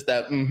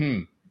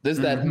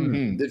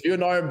you're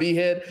an R&B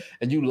head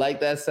and you like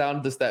that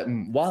sound,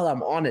 while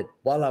I'm on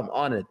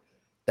it,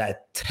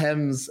 that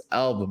Thames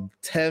album.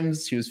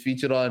 Thames, she was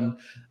featured on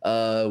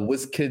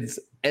Wizkid's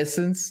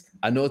Essence.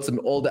 I know it's an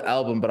older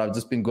album, but I've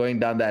just been going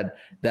down that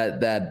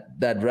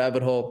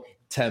rabbit hole.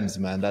 Thames,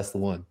 man, that's the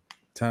one.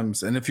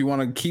 Thames. And if you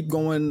want to keep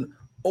going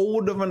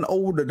older and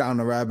older down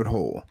the rabbit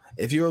hole,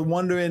 if you're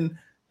wondering,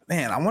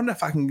 man, I wonder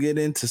if I can get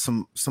into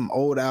some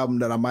old album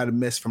that I might have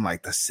missed from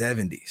like the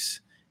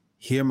 70s.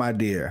 Hear My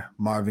Dear,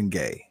 Marvin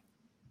Gaye.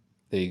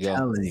 There you go. I'm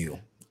telling you.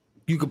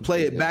 You could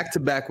play it back to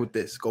back with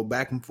this. Go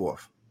back and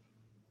forth.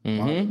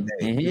 Marvin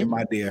Gaye, Hear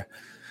My Dear.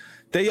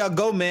 There y'all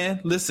go, man.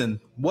 Listen,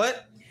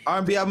 what?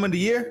 R&B album of the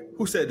year?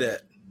 Who said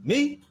that?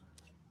 Me?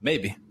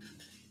 Maybe.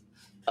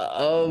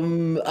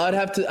 I'd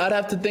have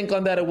to think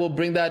on that, and we'll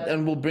bring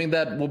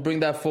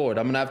that forward.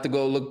 I'm gonna have to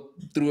go look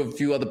through a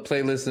few other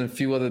playlists and a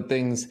few other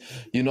things.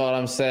 You know what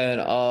I'm saying?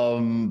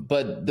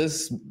 But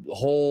this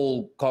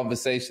whole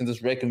conversation,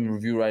 this ranking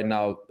review right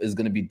now, is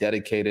gonna be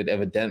dedicated,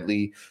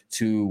 evidently,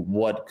 to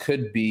what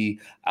could be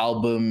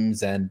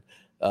albums and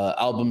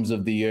albums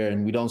of the year,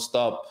 and we don't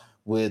stop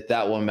with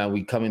that one, man.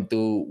 We coming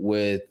through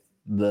with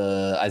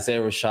the Isaiah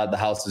Rashad, The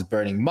House is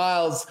Burning.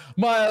 Miles,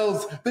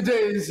 the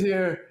day is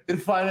here. It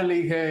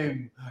finally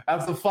came.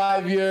 After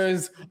 5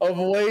 years of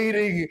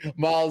waiting,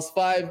 Miles,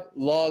 5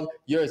 long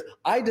years.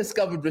 I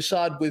discovered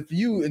Rashad with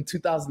you in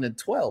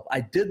 2012.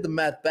 I did the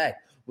math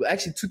back. Well,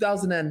 actually,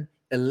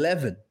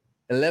 2011.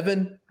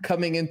 11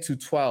 coming into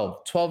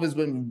 12. 12 is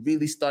when we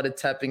really started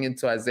tapping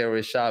into Isaiah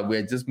Rashad. We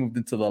had just moved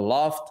into the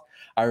loft.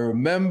 I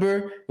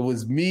remember it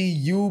was me,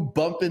 you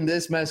bumping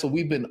this, man. So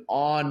we've been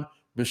on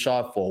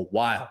Rashad for a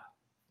while.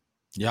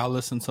 Y'all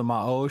listen to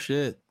my old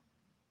shit.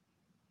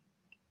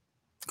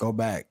 Go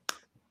back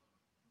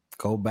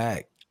to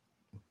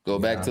the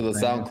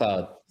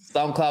SoundCloud.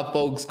 SoundCloud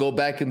folks, go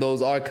back in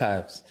those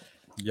archives.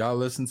 Y'all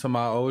listen to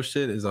my old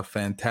shit. Is a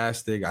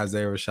fantastic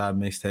Isaiah Rashad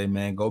mixtape,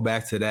 man. Go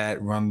back to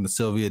that. Run the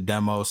Sylvia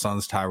demo,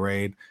 Sun's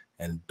Tirade,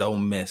 and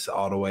don't miss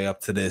all the way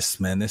up to this,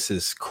 man. This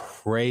is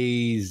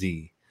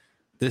crazy.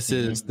 This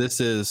is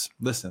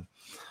listen.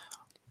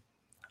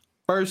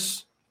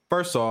 First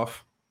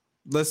off,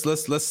 let's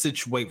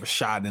situate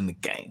Rashad in the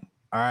game.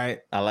 All right.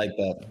 I like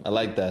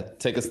that.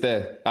 Take us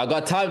there. I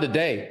got time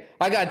today.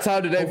 For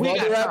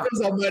other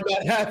rappers, I might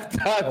not have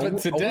time, but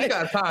today we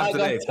got time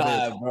today.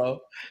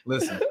 Bro.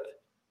 Listen.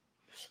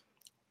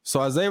 So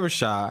Isaiah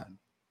Rashad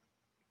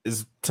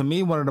is, to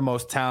me, one of the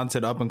most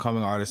talented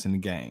up-and-coming artists in the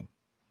game.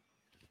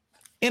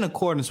 In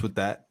accordance with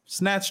that,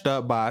 snatched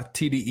up by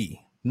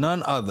TDE,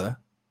 none other,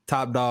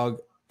 Top Dog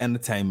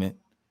Entertainment,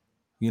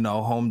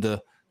 home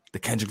to the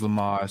Kendrick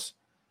Lamars,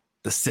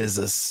 the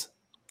SZAs,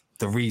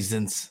 the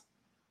Reasons,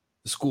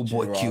 the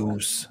Schoolboy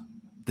Q's,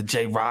 the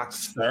J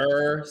Rocks.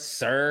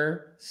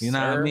 Sir. You know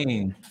what I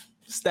mean?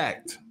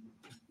 Stacked.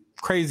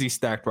 Crazy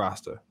stacked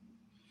roster.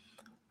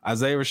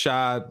 Isaiah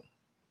Rashad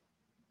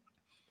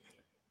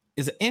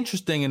is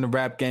interesting in the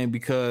rap game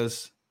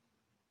because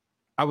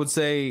I would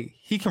say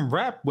he can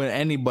rap with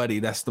anybody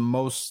that's the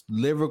most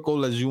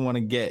lyrical as you want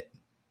to get.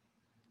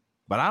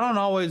 But I don't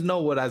always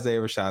know what Isaiah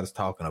Rashad is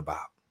talking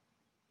about.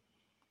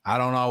 I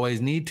don't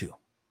always need to.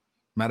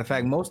 Matter of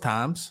fact, most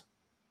times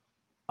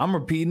I'm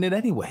repeating it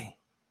anyway.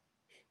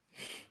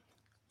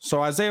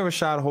 So Isaiah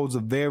Rashad holds a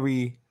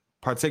very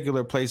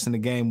particular place in the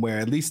game where,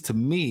 at least to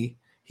me,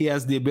 he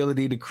has the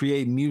ability to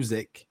create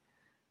music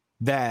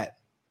that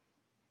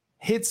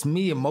hits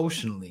me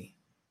emotionally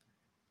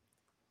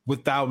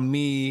without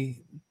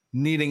me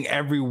needing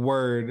every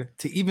word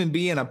to even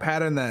be in a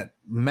pattern that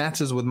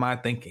matches with my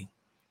thinking.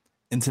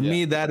 And to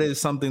me, that is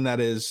something that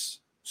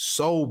is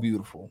so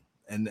beautiful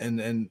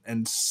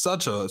and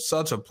such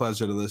a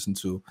pleasure to listen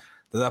to,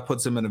 that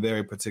puts him in a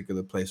very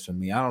particular place for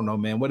me. I don't know,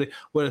 man. What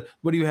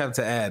do you have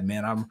to add,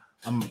 man?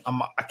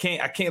 I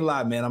can't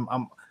lie, man.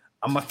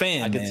 I'm a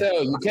fan. I can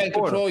tell you can't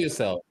control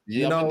yourself.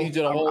 I'm gonna need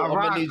you to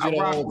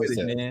hold with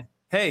it, man.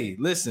 Hey,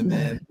 listen,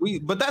 man.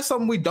 But that's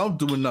something we don't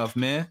do enough,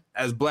 man.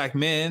 As black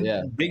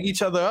men, big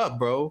each other up,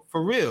 bro.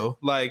 For real.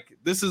 Like,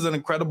 this is an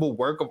incredible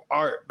work of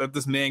art that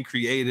this man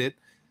created.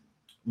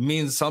 It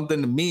means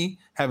something to me.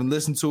 Having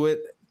listened to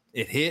it,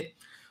 it hit.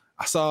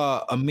 I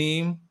saw a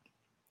meme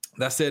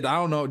that said, I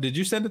don't know, did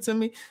you send it to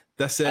me?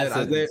 That said,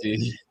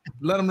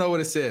 let them know what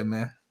it said,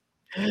 man.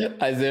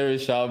 Isaiah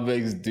Rashad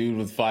makes dude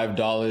with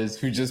 $5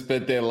 who just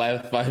spent their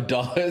last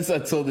 $5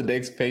 until the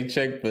next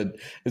paycheck, but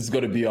it's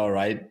going to be all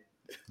right.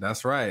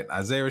 That's right.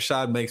 Isaiah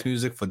Rashad makes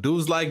music for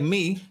dudes like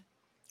me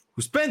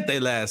who spent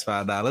their last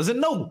 $5 and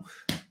know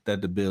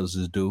that the bills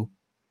is due,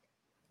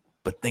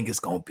 but think it's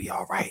going to be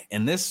all right.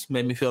 And this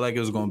made me feel like it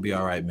was going to be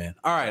all right, man.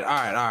 All right.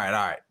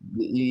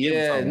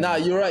 Yeah,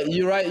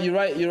 you're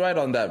right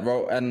on that,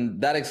 bro. And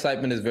that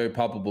excitement is very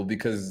palpable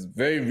because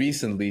very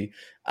recently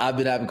I've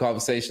been having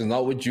conversations,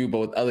 not with you, but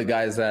with other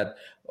guys that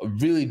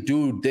really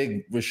do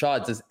dig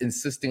Rashad, just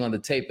insisting on the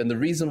tape. And the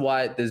reason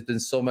why there's been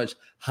so much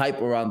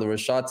hype around the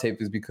Rashad tape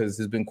is because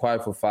he's been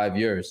quiet for 5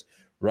 years,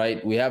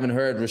 right? We haven't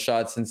heard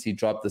Rashad since he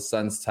dropped the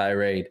Sun's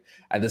Tirade.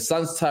 And the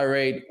Sun's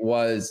Tirade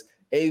was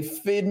a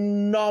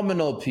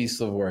phenomenal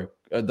piece of work.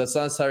 The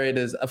Sun's Tirade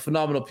is a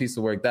phenomenal piece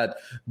of work that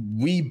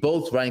we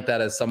both rank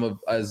that as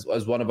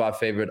as one of our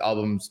favorite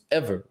albums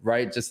ever,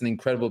 right? Just an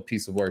incredible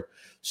piece of work.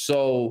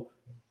 So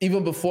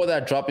even before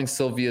that, dropping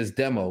Sylvia's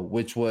demo,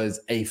 which was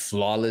a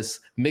flawless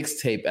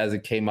mixtape as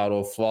it came out,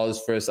 or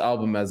flawless first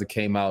album as it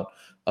came out.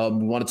 We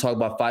want to talk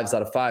about 5s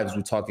out of 5s.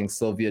 We're talking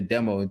Sylvia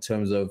demo in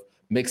terms of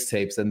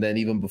mixtapes. And then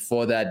even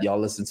before that, y'all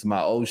listen to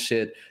my old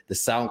shit, the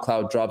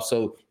SoundCloud drop.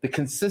 So the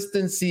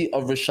consistency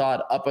of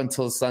Rashad up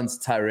until Sun's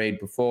Tirade,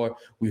 before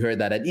we heard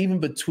that. And even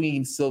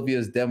between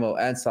Sylvia's demo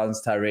and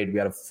Sun's Tirade, we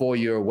had a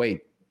 4-year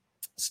wait.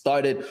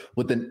 Started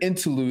with an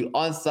interlude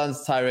on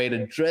Sun's Tirade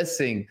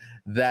addressing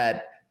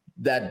that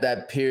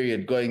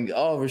period, going,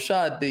 oh,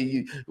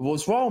 Rashad,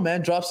 what's wrong,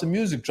 man? Drop some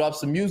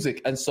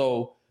music. And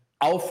so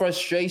our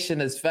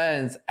frustration as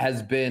fans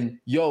has been,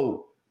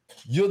 yo,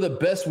 you're the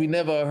best we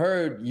never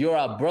heard. You're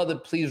our brother.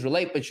 Please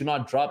relate, but you're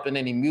not dropping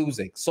any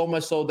music. So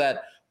much so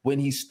that when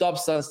he stopped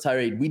Sun's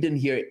Tirade, we didn't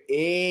hear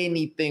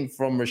anything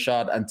from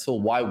Rashad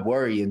until Why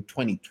Worry in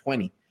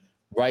 2020,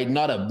 right?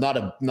 Not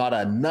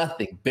a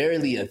nothing,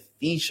 barely a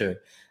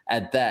feature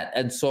at that.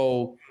 And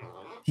so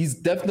he's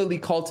definitely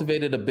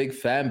cultivated a big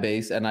fan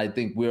base, and I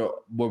think we're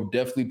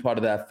definitely part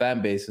of that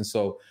fan base. And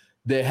so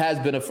there has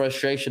been a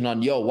frustration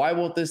on, yo, why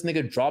won't this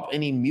nigga drop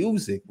any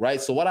music,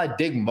 right? So what I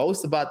dig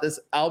most about this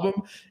album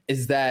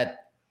is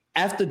that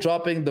after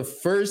dropping the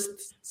first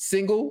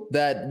single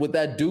with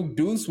that Duke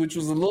Deuce, which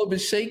was a little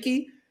bit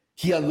shaky,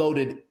 he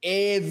unloaded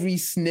every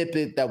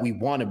snippet that we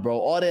wanted, bro.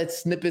 All that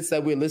snippets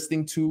that we're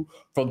listening to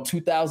from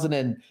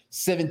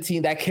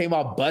 2017 that came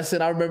out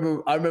busting. I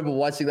remember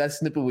watching that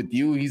snippet with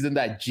you. He's in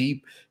that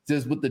Jeep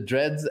just with the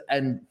dreads.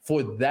 And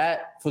for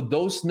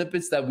those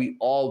snippets that we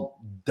all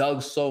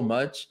dug so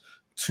much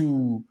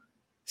to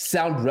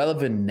sound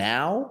relevant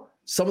now,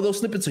 some of those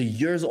snippets are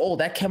years old.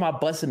 That came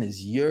out busting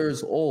is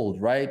years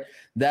old, right?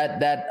 That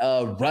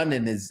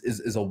running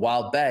is a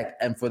while back,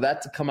 and for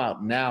that to come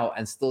out now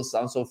and still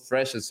sound so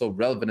fresh and so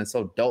relevant and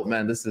so dope,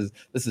 man, this is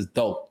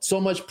dope. So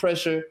much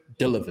pressure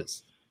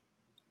delivers.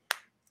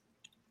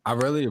 I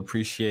really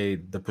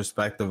appreciate the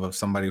perspective of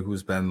somebody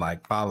who's been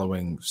like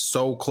following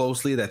so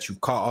closely that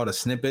you've caught all the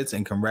snippets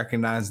and can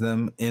recognize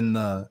them in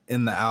the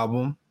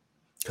album.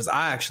 Because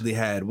I actually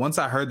had, once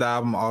I heard the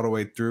album all the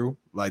way through,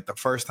 like the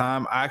first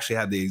time, I actually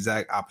had the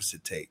exact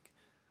opposite take.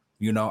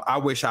 You know, I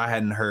wish I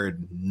hadn't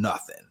heard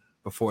nothing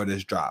before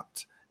this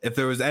dropped. If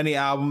there was any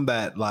album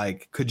that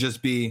like could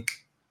just be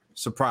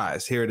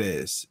surprise, here it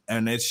is,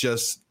 and it's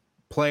just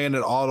playing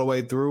it all the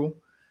way through,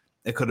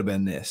 it could have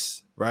been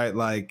this, right?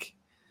 Like,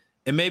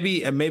 and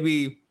maybe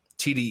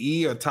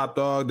TDE or Top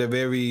Dog, they're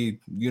very,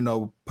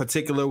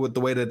 particular with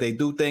the way that they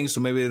do things. So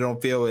maybe they don't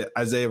feel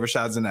Isaiah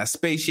Rashad's in that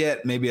space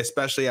yet, maybe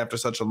especially after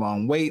such a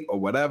long wait or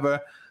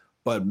whatever.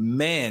 But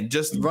man,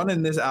 just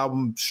running this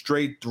album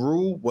straight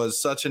through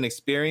was such an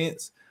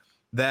experience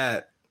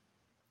that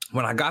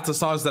when I got to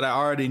songs that I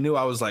already knew,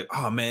 I was like,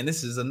 oh man,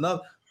 this is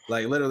another,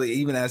 like literally,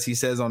 even as he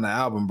says on the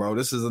album, bro,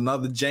 this is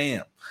another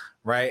jam,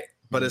 right?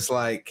 But it's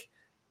like,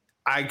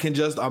 I can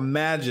just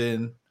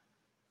imagine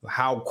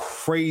how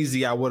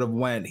crazy I would have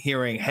went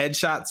hearing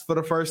Headshots for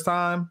the first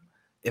time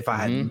if I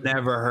had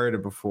never heard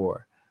it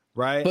before,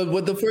 right? But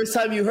with the first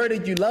time you heard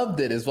it, you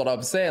loved it, is what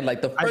I'm saying.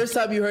 Like the first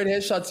time you heard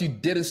Headshots, you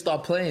didn't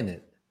stop playing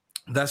it.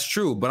 That's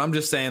true, but I'm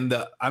just saying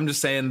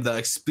the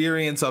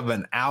experience of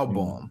an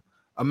album,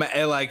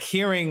 like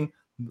hearing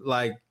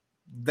like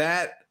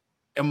that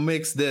and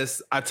mix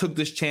this. I took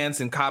this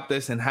chance and copped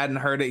this and hadn't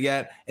heard it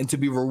yet, and to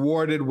be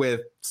rewarded with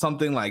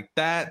something like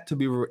that,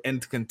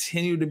 and to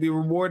continue to be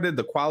rewarded,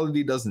 the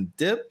quality doesn't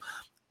dip.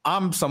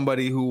 I'm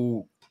somebody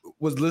who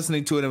was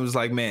listening to it and was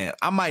like, man,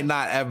 I might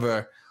not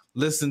ever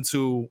listen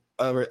to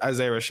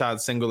Isaiah Rashad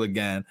single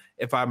again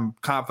if I'm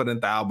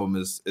confident the album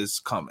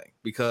is coming,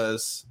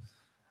 because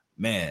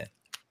man.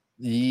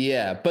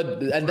 Yeah,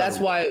 and that's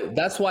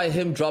why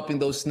him dropping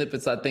those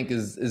snippets, I think,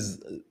 is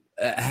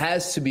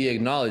has to be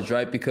acknowledged,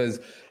 right? Because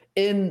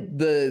in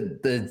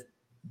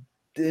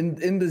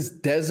in this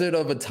desert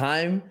of a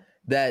time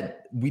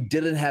that we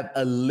didn't have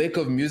a lick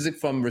of music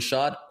from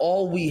Rashad,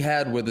 all we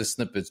had were the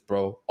snippets,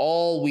 bro.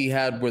 All we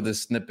had were the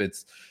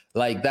snippets.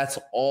 Like, that's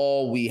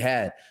all we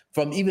had.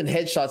 From even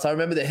Headshots, I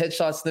remember the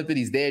Headshot snippet.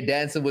 He's there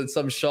dancing with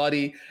some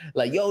shorty,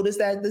 like, yo, this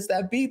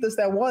that beat, this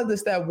that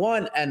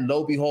one. And lo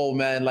and behold,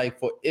 man, like,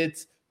 for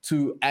it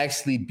to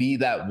actually be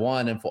that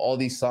one, and for all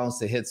these songs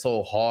to hit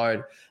so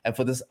hard, and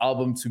for this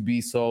album to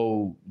be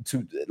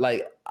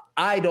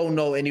I don't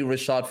know any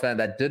Rashad fan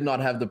that did not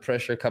have the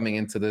pressure coming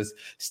into this,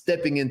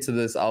 stepping into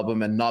this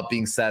album and not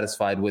being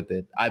satisfied with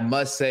it. I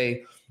must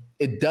say,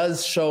 it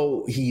does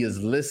show he is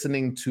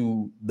listening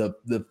to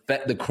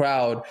the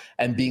crowd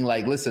and being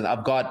like, listen,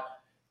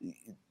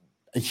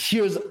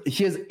 here's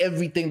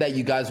everything that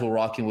you guys were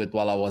rocking with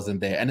while I wasn't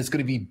there, and it's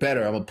gonna be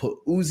better. I'm gonna put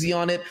Uzi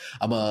on it.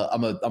 I'm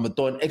gonna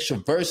throw an extra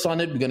verse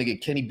on it. We're gonna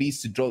get Kenny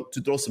Beats to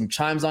throw some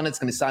chimes on it. It's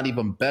gonna sound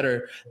even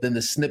better than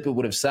the snippet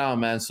would have sound,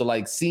 man. So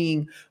like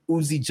seeing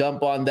Uzi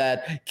jump on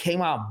that,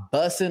 came out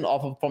busting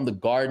off from the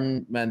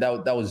Garden, man.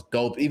 That was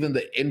dope. Even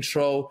the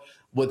intro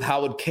with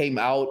how it came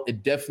out.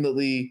 It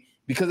definitely,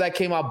 because that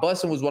came out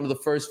busting, was one of the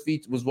first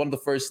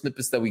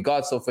snippets that we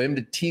got. So for him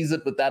to tease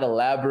it with that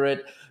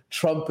elaborate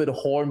trumpet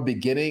horn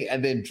beginning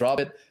and then drop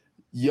it,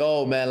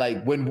 yo, man,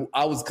 like when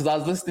I was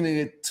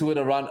listening to it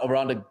around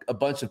a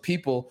bunch of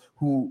people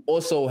who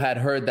also had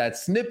heard that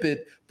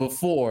snippet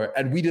before,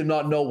 and we did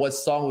not know what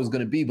song it was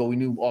going to be, but we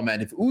knew, oh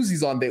man, if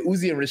Uzi's on there,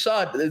 Uzi and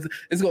Rashad,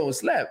 it's going to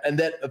slap. And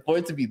then for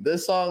it to be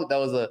this song, that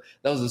was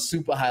a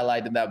super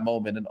highlight in that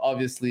moment. And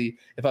obviously,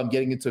 if I'm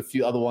getting into a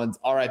few other ones,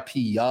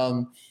 R.I.P.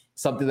 Young,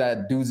 something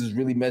that dudes is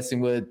really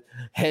messing with,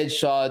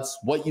 Headshots,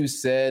 What You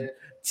Said,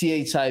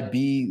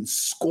 THIB,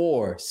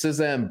 Score,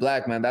 SZA and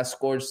Black, man. That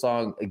Score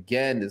song,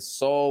 again, is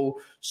so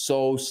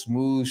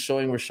smooth,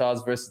 showing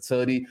Rashad's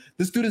versatility.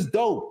 This dude is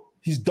dope.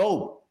 He's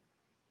dope.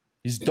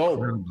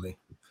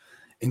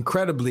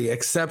 Incredibly,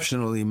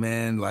 exceptionally,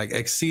 man. Like,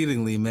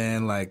 exceedingly,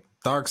 man. Like,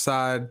 Dark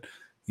Side,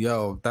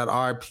 yo, that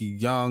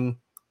RP Young,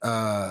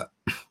 Headshots,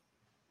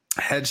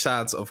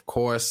 of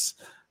course.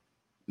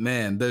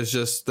 Man,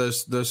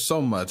 there's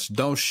so much.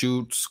 Don't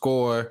Shoot,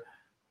 Score.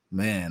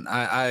 Man,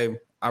 I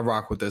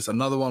rock with this.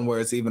 Another one where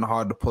it's even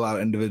hard to pull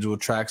out individual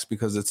tracks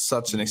because it's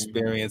such an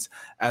experience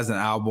as an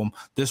album.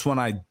 This one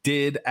I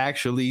did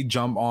actually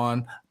jump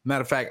on.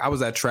 Matter of fact, I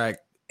was at track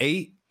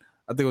 8.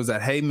 I think it was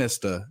at Hey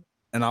Mister.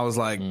 And I was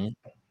like,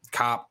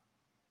 cop.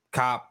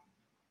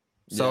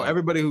 So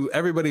everybody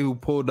who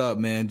pulled up,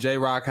 man,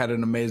 J-Rock had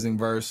an amazing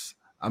verse.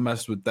 I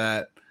messed with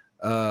that.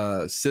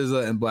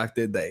 SZA and Black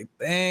did they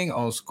thing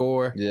on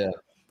Score. Yeah.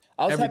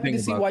 I was happy to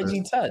see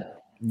YG Tut.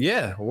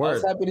 Yeah, word. I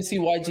was happy to see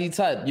YG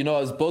Tut. You know,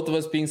 as both of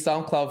us being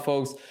SoundCloud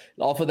folks,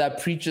 off of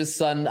that Preacher's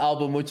Son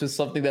album, which was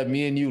something that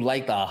me and you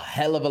liked a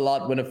hell of a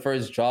lot when it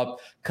first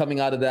dropped, coming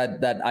out of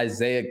that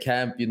Isaiah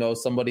camp, you know,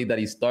 somebody that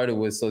he started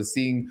with. So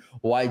seeing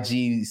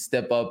YG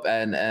step up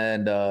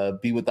and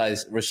be with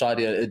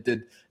Rashadia,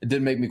 it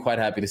did make me quite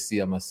happy to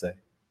see, I must say.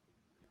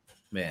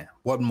 Man,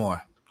 what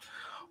more?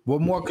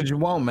 What more could you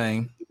want,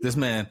 man? This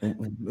man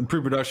in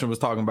pre-production was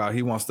talking about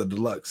he wants the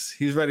deluxe.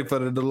 He's ready for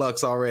the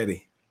deluxe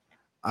already.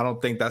 I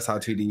don't think that's how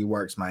TDE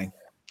works, man.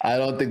 I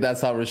don't think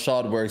that's how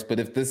Rashad works, but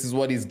if this is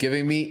what he's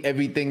giving me,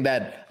 everything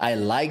that I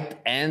liked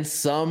and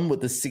some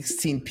with the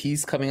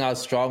 16-piece coming out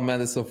strong, man,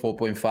 this is a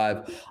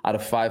 4.5 out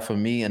of 5 for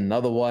me.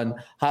 Another one.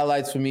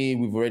 Highlights for me,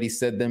 we've already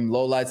said them.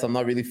 Lowlights, I'm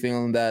not really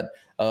feeling that.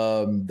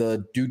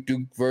 The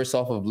Duke verse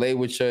off of Lay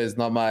With Ya is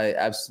not my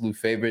absolute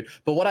favorite.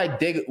 But what I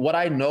dig, what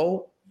I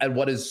know, and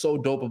what is so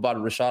dope about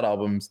Rashad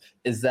albums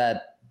is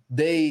that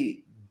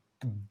he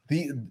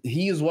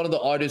is one of the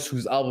artists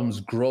whose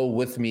albums grow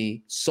with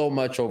me so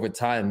much over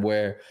time,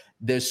 where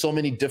there's so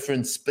many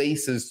different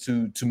spaces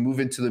to move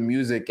into the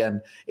music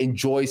and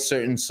enjoy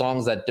certain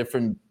songs at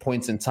different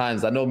points in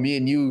times. I know me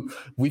and you,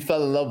 we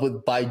fell in love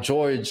with By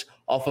George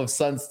off of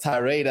Sun's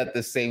Tirade at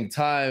the same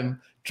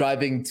time,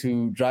 driving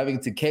to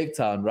Cape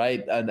Town,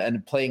 right?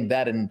 And playing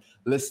that and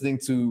listening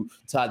to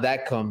how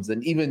that comes.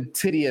 And even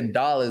Titty and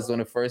Dollars,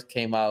 when it first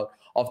came out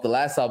off the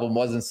last album,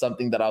 wasn't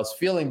something that I was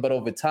feeling, but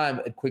over time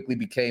it quickly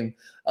became,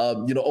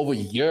 over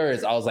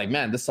years, I was like,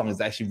 man, this song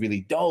is actually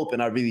really dope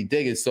and I really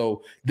dig it.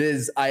 So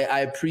I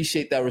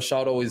appreciate that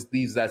Rashad always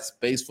leaves that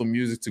space for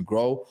music to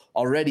grow.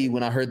 Already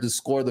when I heard the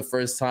Score the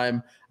first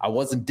time, I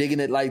wasn't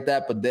digging it like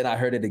that, but then I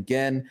heard it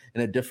again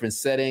in a different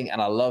setting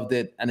and I loved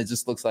it. And it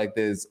just looks like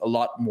there's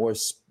going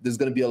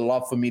to be a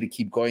lot for me to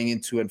keep going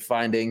into and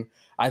finding.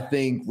 I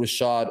think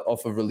Rashad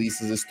off of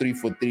releases is 3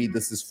 for 3.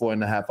 This is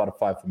 4.5 out of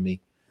 5 for me.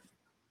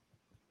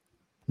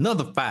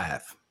 Another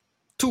 5.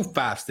 2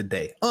 5s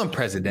today.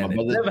 Unprecedented.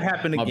 Never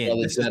happened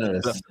again.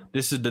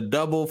 This is the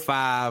double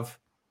 5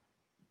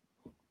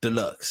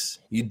 deluxe.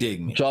 You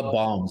dig me? Drop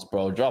bombs,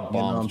 bro. Drop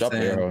bombs. Drop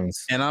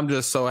arrows. And I'm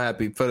just so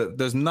happy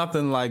there's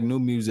nothing like new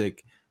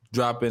music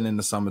dropping in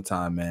the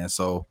summertime, man.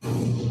 So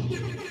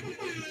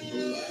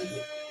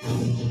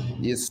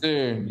yes,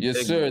 sir.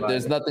 Yes, sir.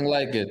 There's nothing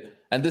like it.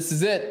 And this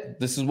is it.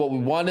 This is what we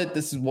wanted.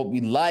 This is what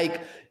we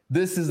like.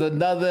 This is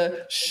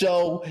another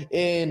show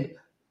in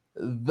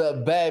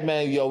the bag,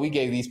 man. Yo, we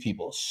gave these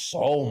people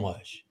so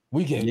much.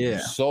 We gave them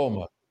so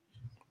much.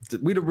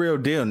 We the real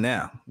deal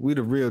now.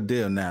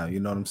 You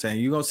know what I'm saying?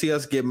 You're going to see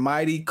us get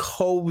mighty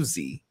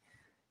cozy.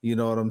 You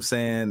know what I'm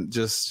saying?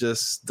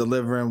 Just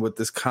delivering with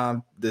this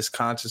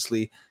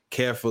consciously,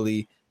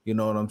 carefully, you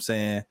know what I'm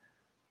saying,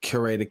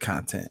 curated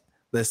content.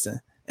 Listen,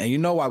 and you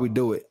know why we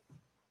do it.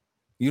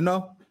 You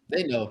know?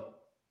 They know.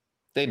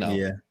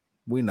 Yeah,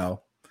 we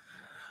know.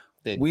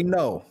 We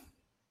know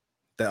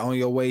that on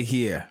your way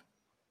here,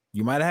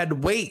 you might have had to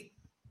wait.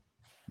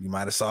 You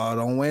might have saw it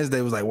on Wednesday.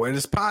 It was like, where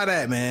this pod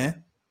at,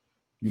 man?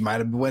 You might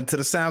have went to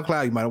the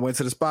SoundCloud. You might have went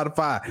to the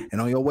Spotify.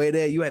 And on your way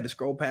there, you had to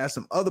scroll past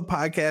some other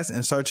podcasts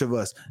in search of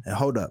us. And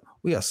hold up.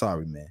 We are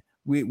sorry, man.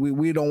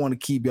 We don't want to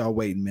keep y'all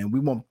waiting, man. We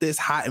want this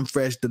hot and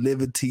fresh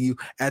delivered to you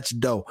at your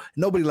door.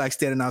 Nobody likes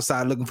standing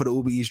outside looking for the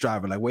Uber Eats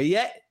driver. Like, where you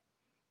at?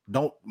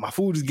 My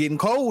food is getting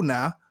cold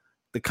now.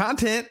 The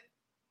content,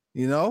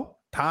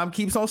 time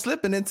keeps on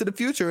slipping into the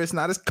future. It's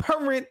not as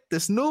current.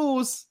 This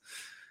news.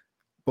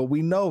 But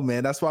we know,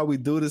 man. That's why we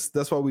do this.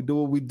 That's why we do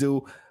what we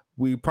do.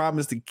 We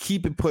promise to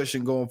keep it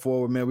pushing going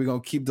forward, man. We're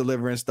going to keep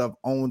delivering stuff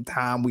on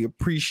time. We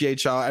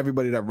appreciate y'all,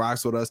 everybody that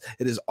rocks with us.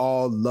 It is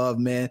all love,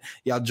 man.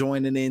 Y'all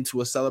joining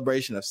into a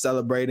celebration of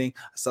celebrating,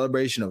 a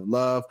celebration of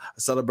love,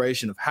 a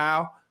celebration of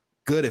how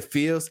good it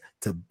feels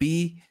to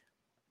be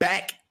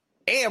back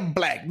and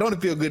black. Don't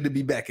it feel good to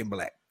be back and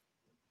black?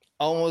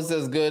 Almost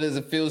as good as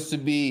it feels to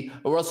be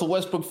a Russell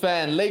Westbrook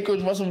fan.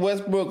 Lakers, Russell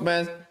Westbrook,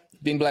 man.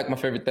 Being black, my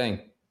favorite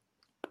thing.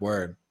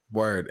 Word.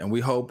 And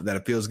we hope that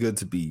it feels good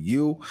to be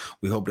you.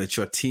 We hope that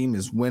your team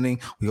is winning.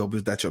 We hope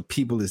that your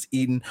people is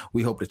eating.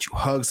 We hope that you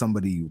hug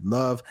somebody you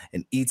love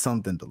and eat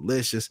something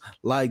delicious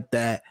like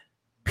that.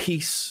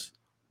 Peace,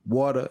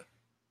 water,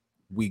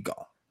 we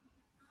gone.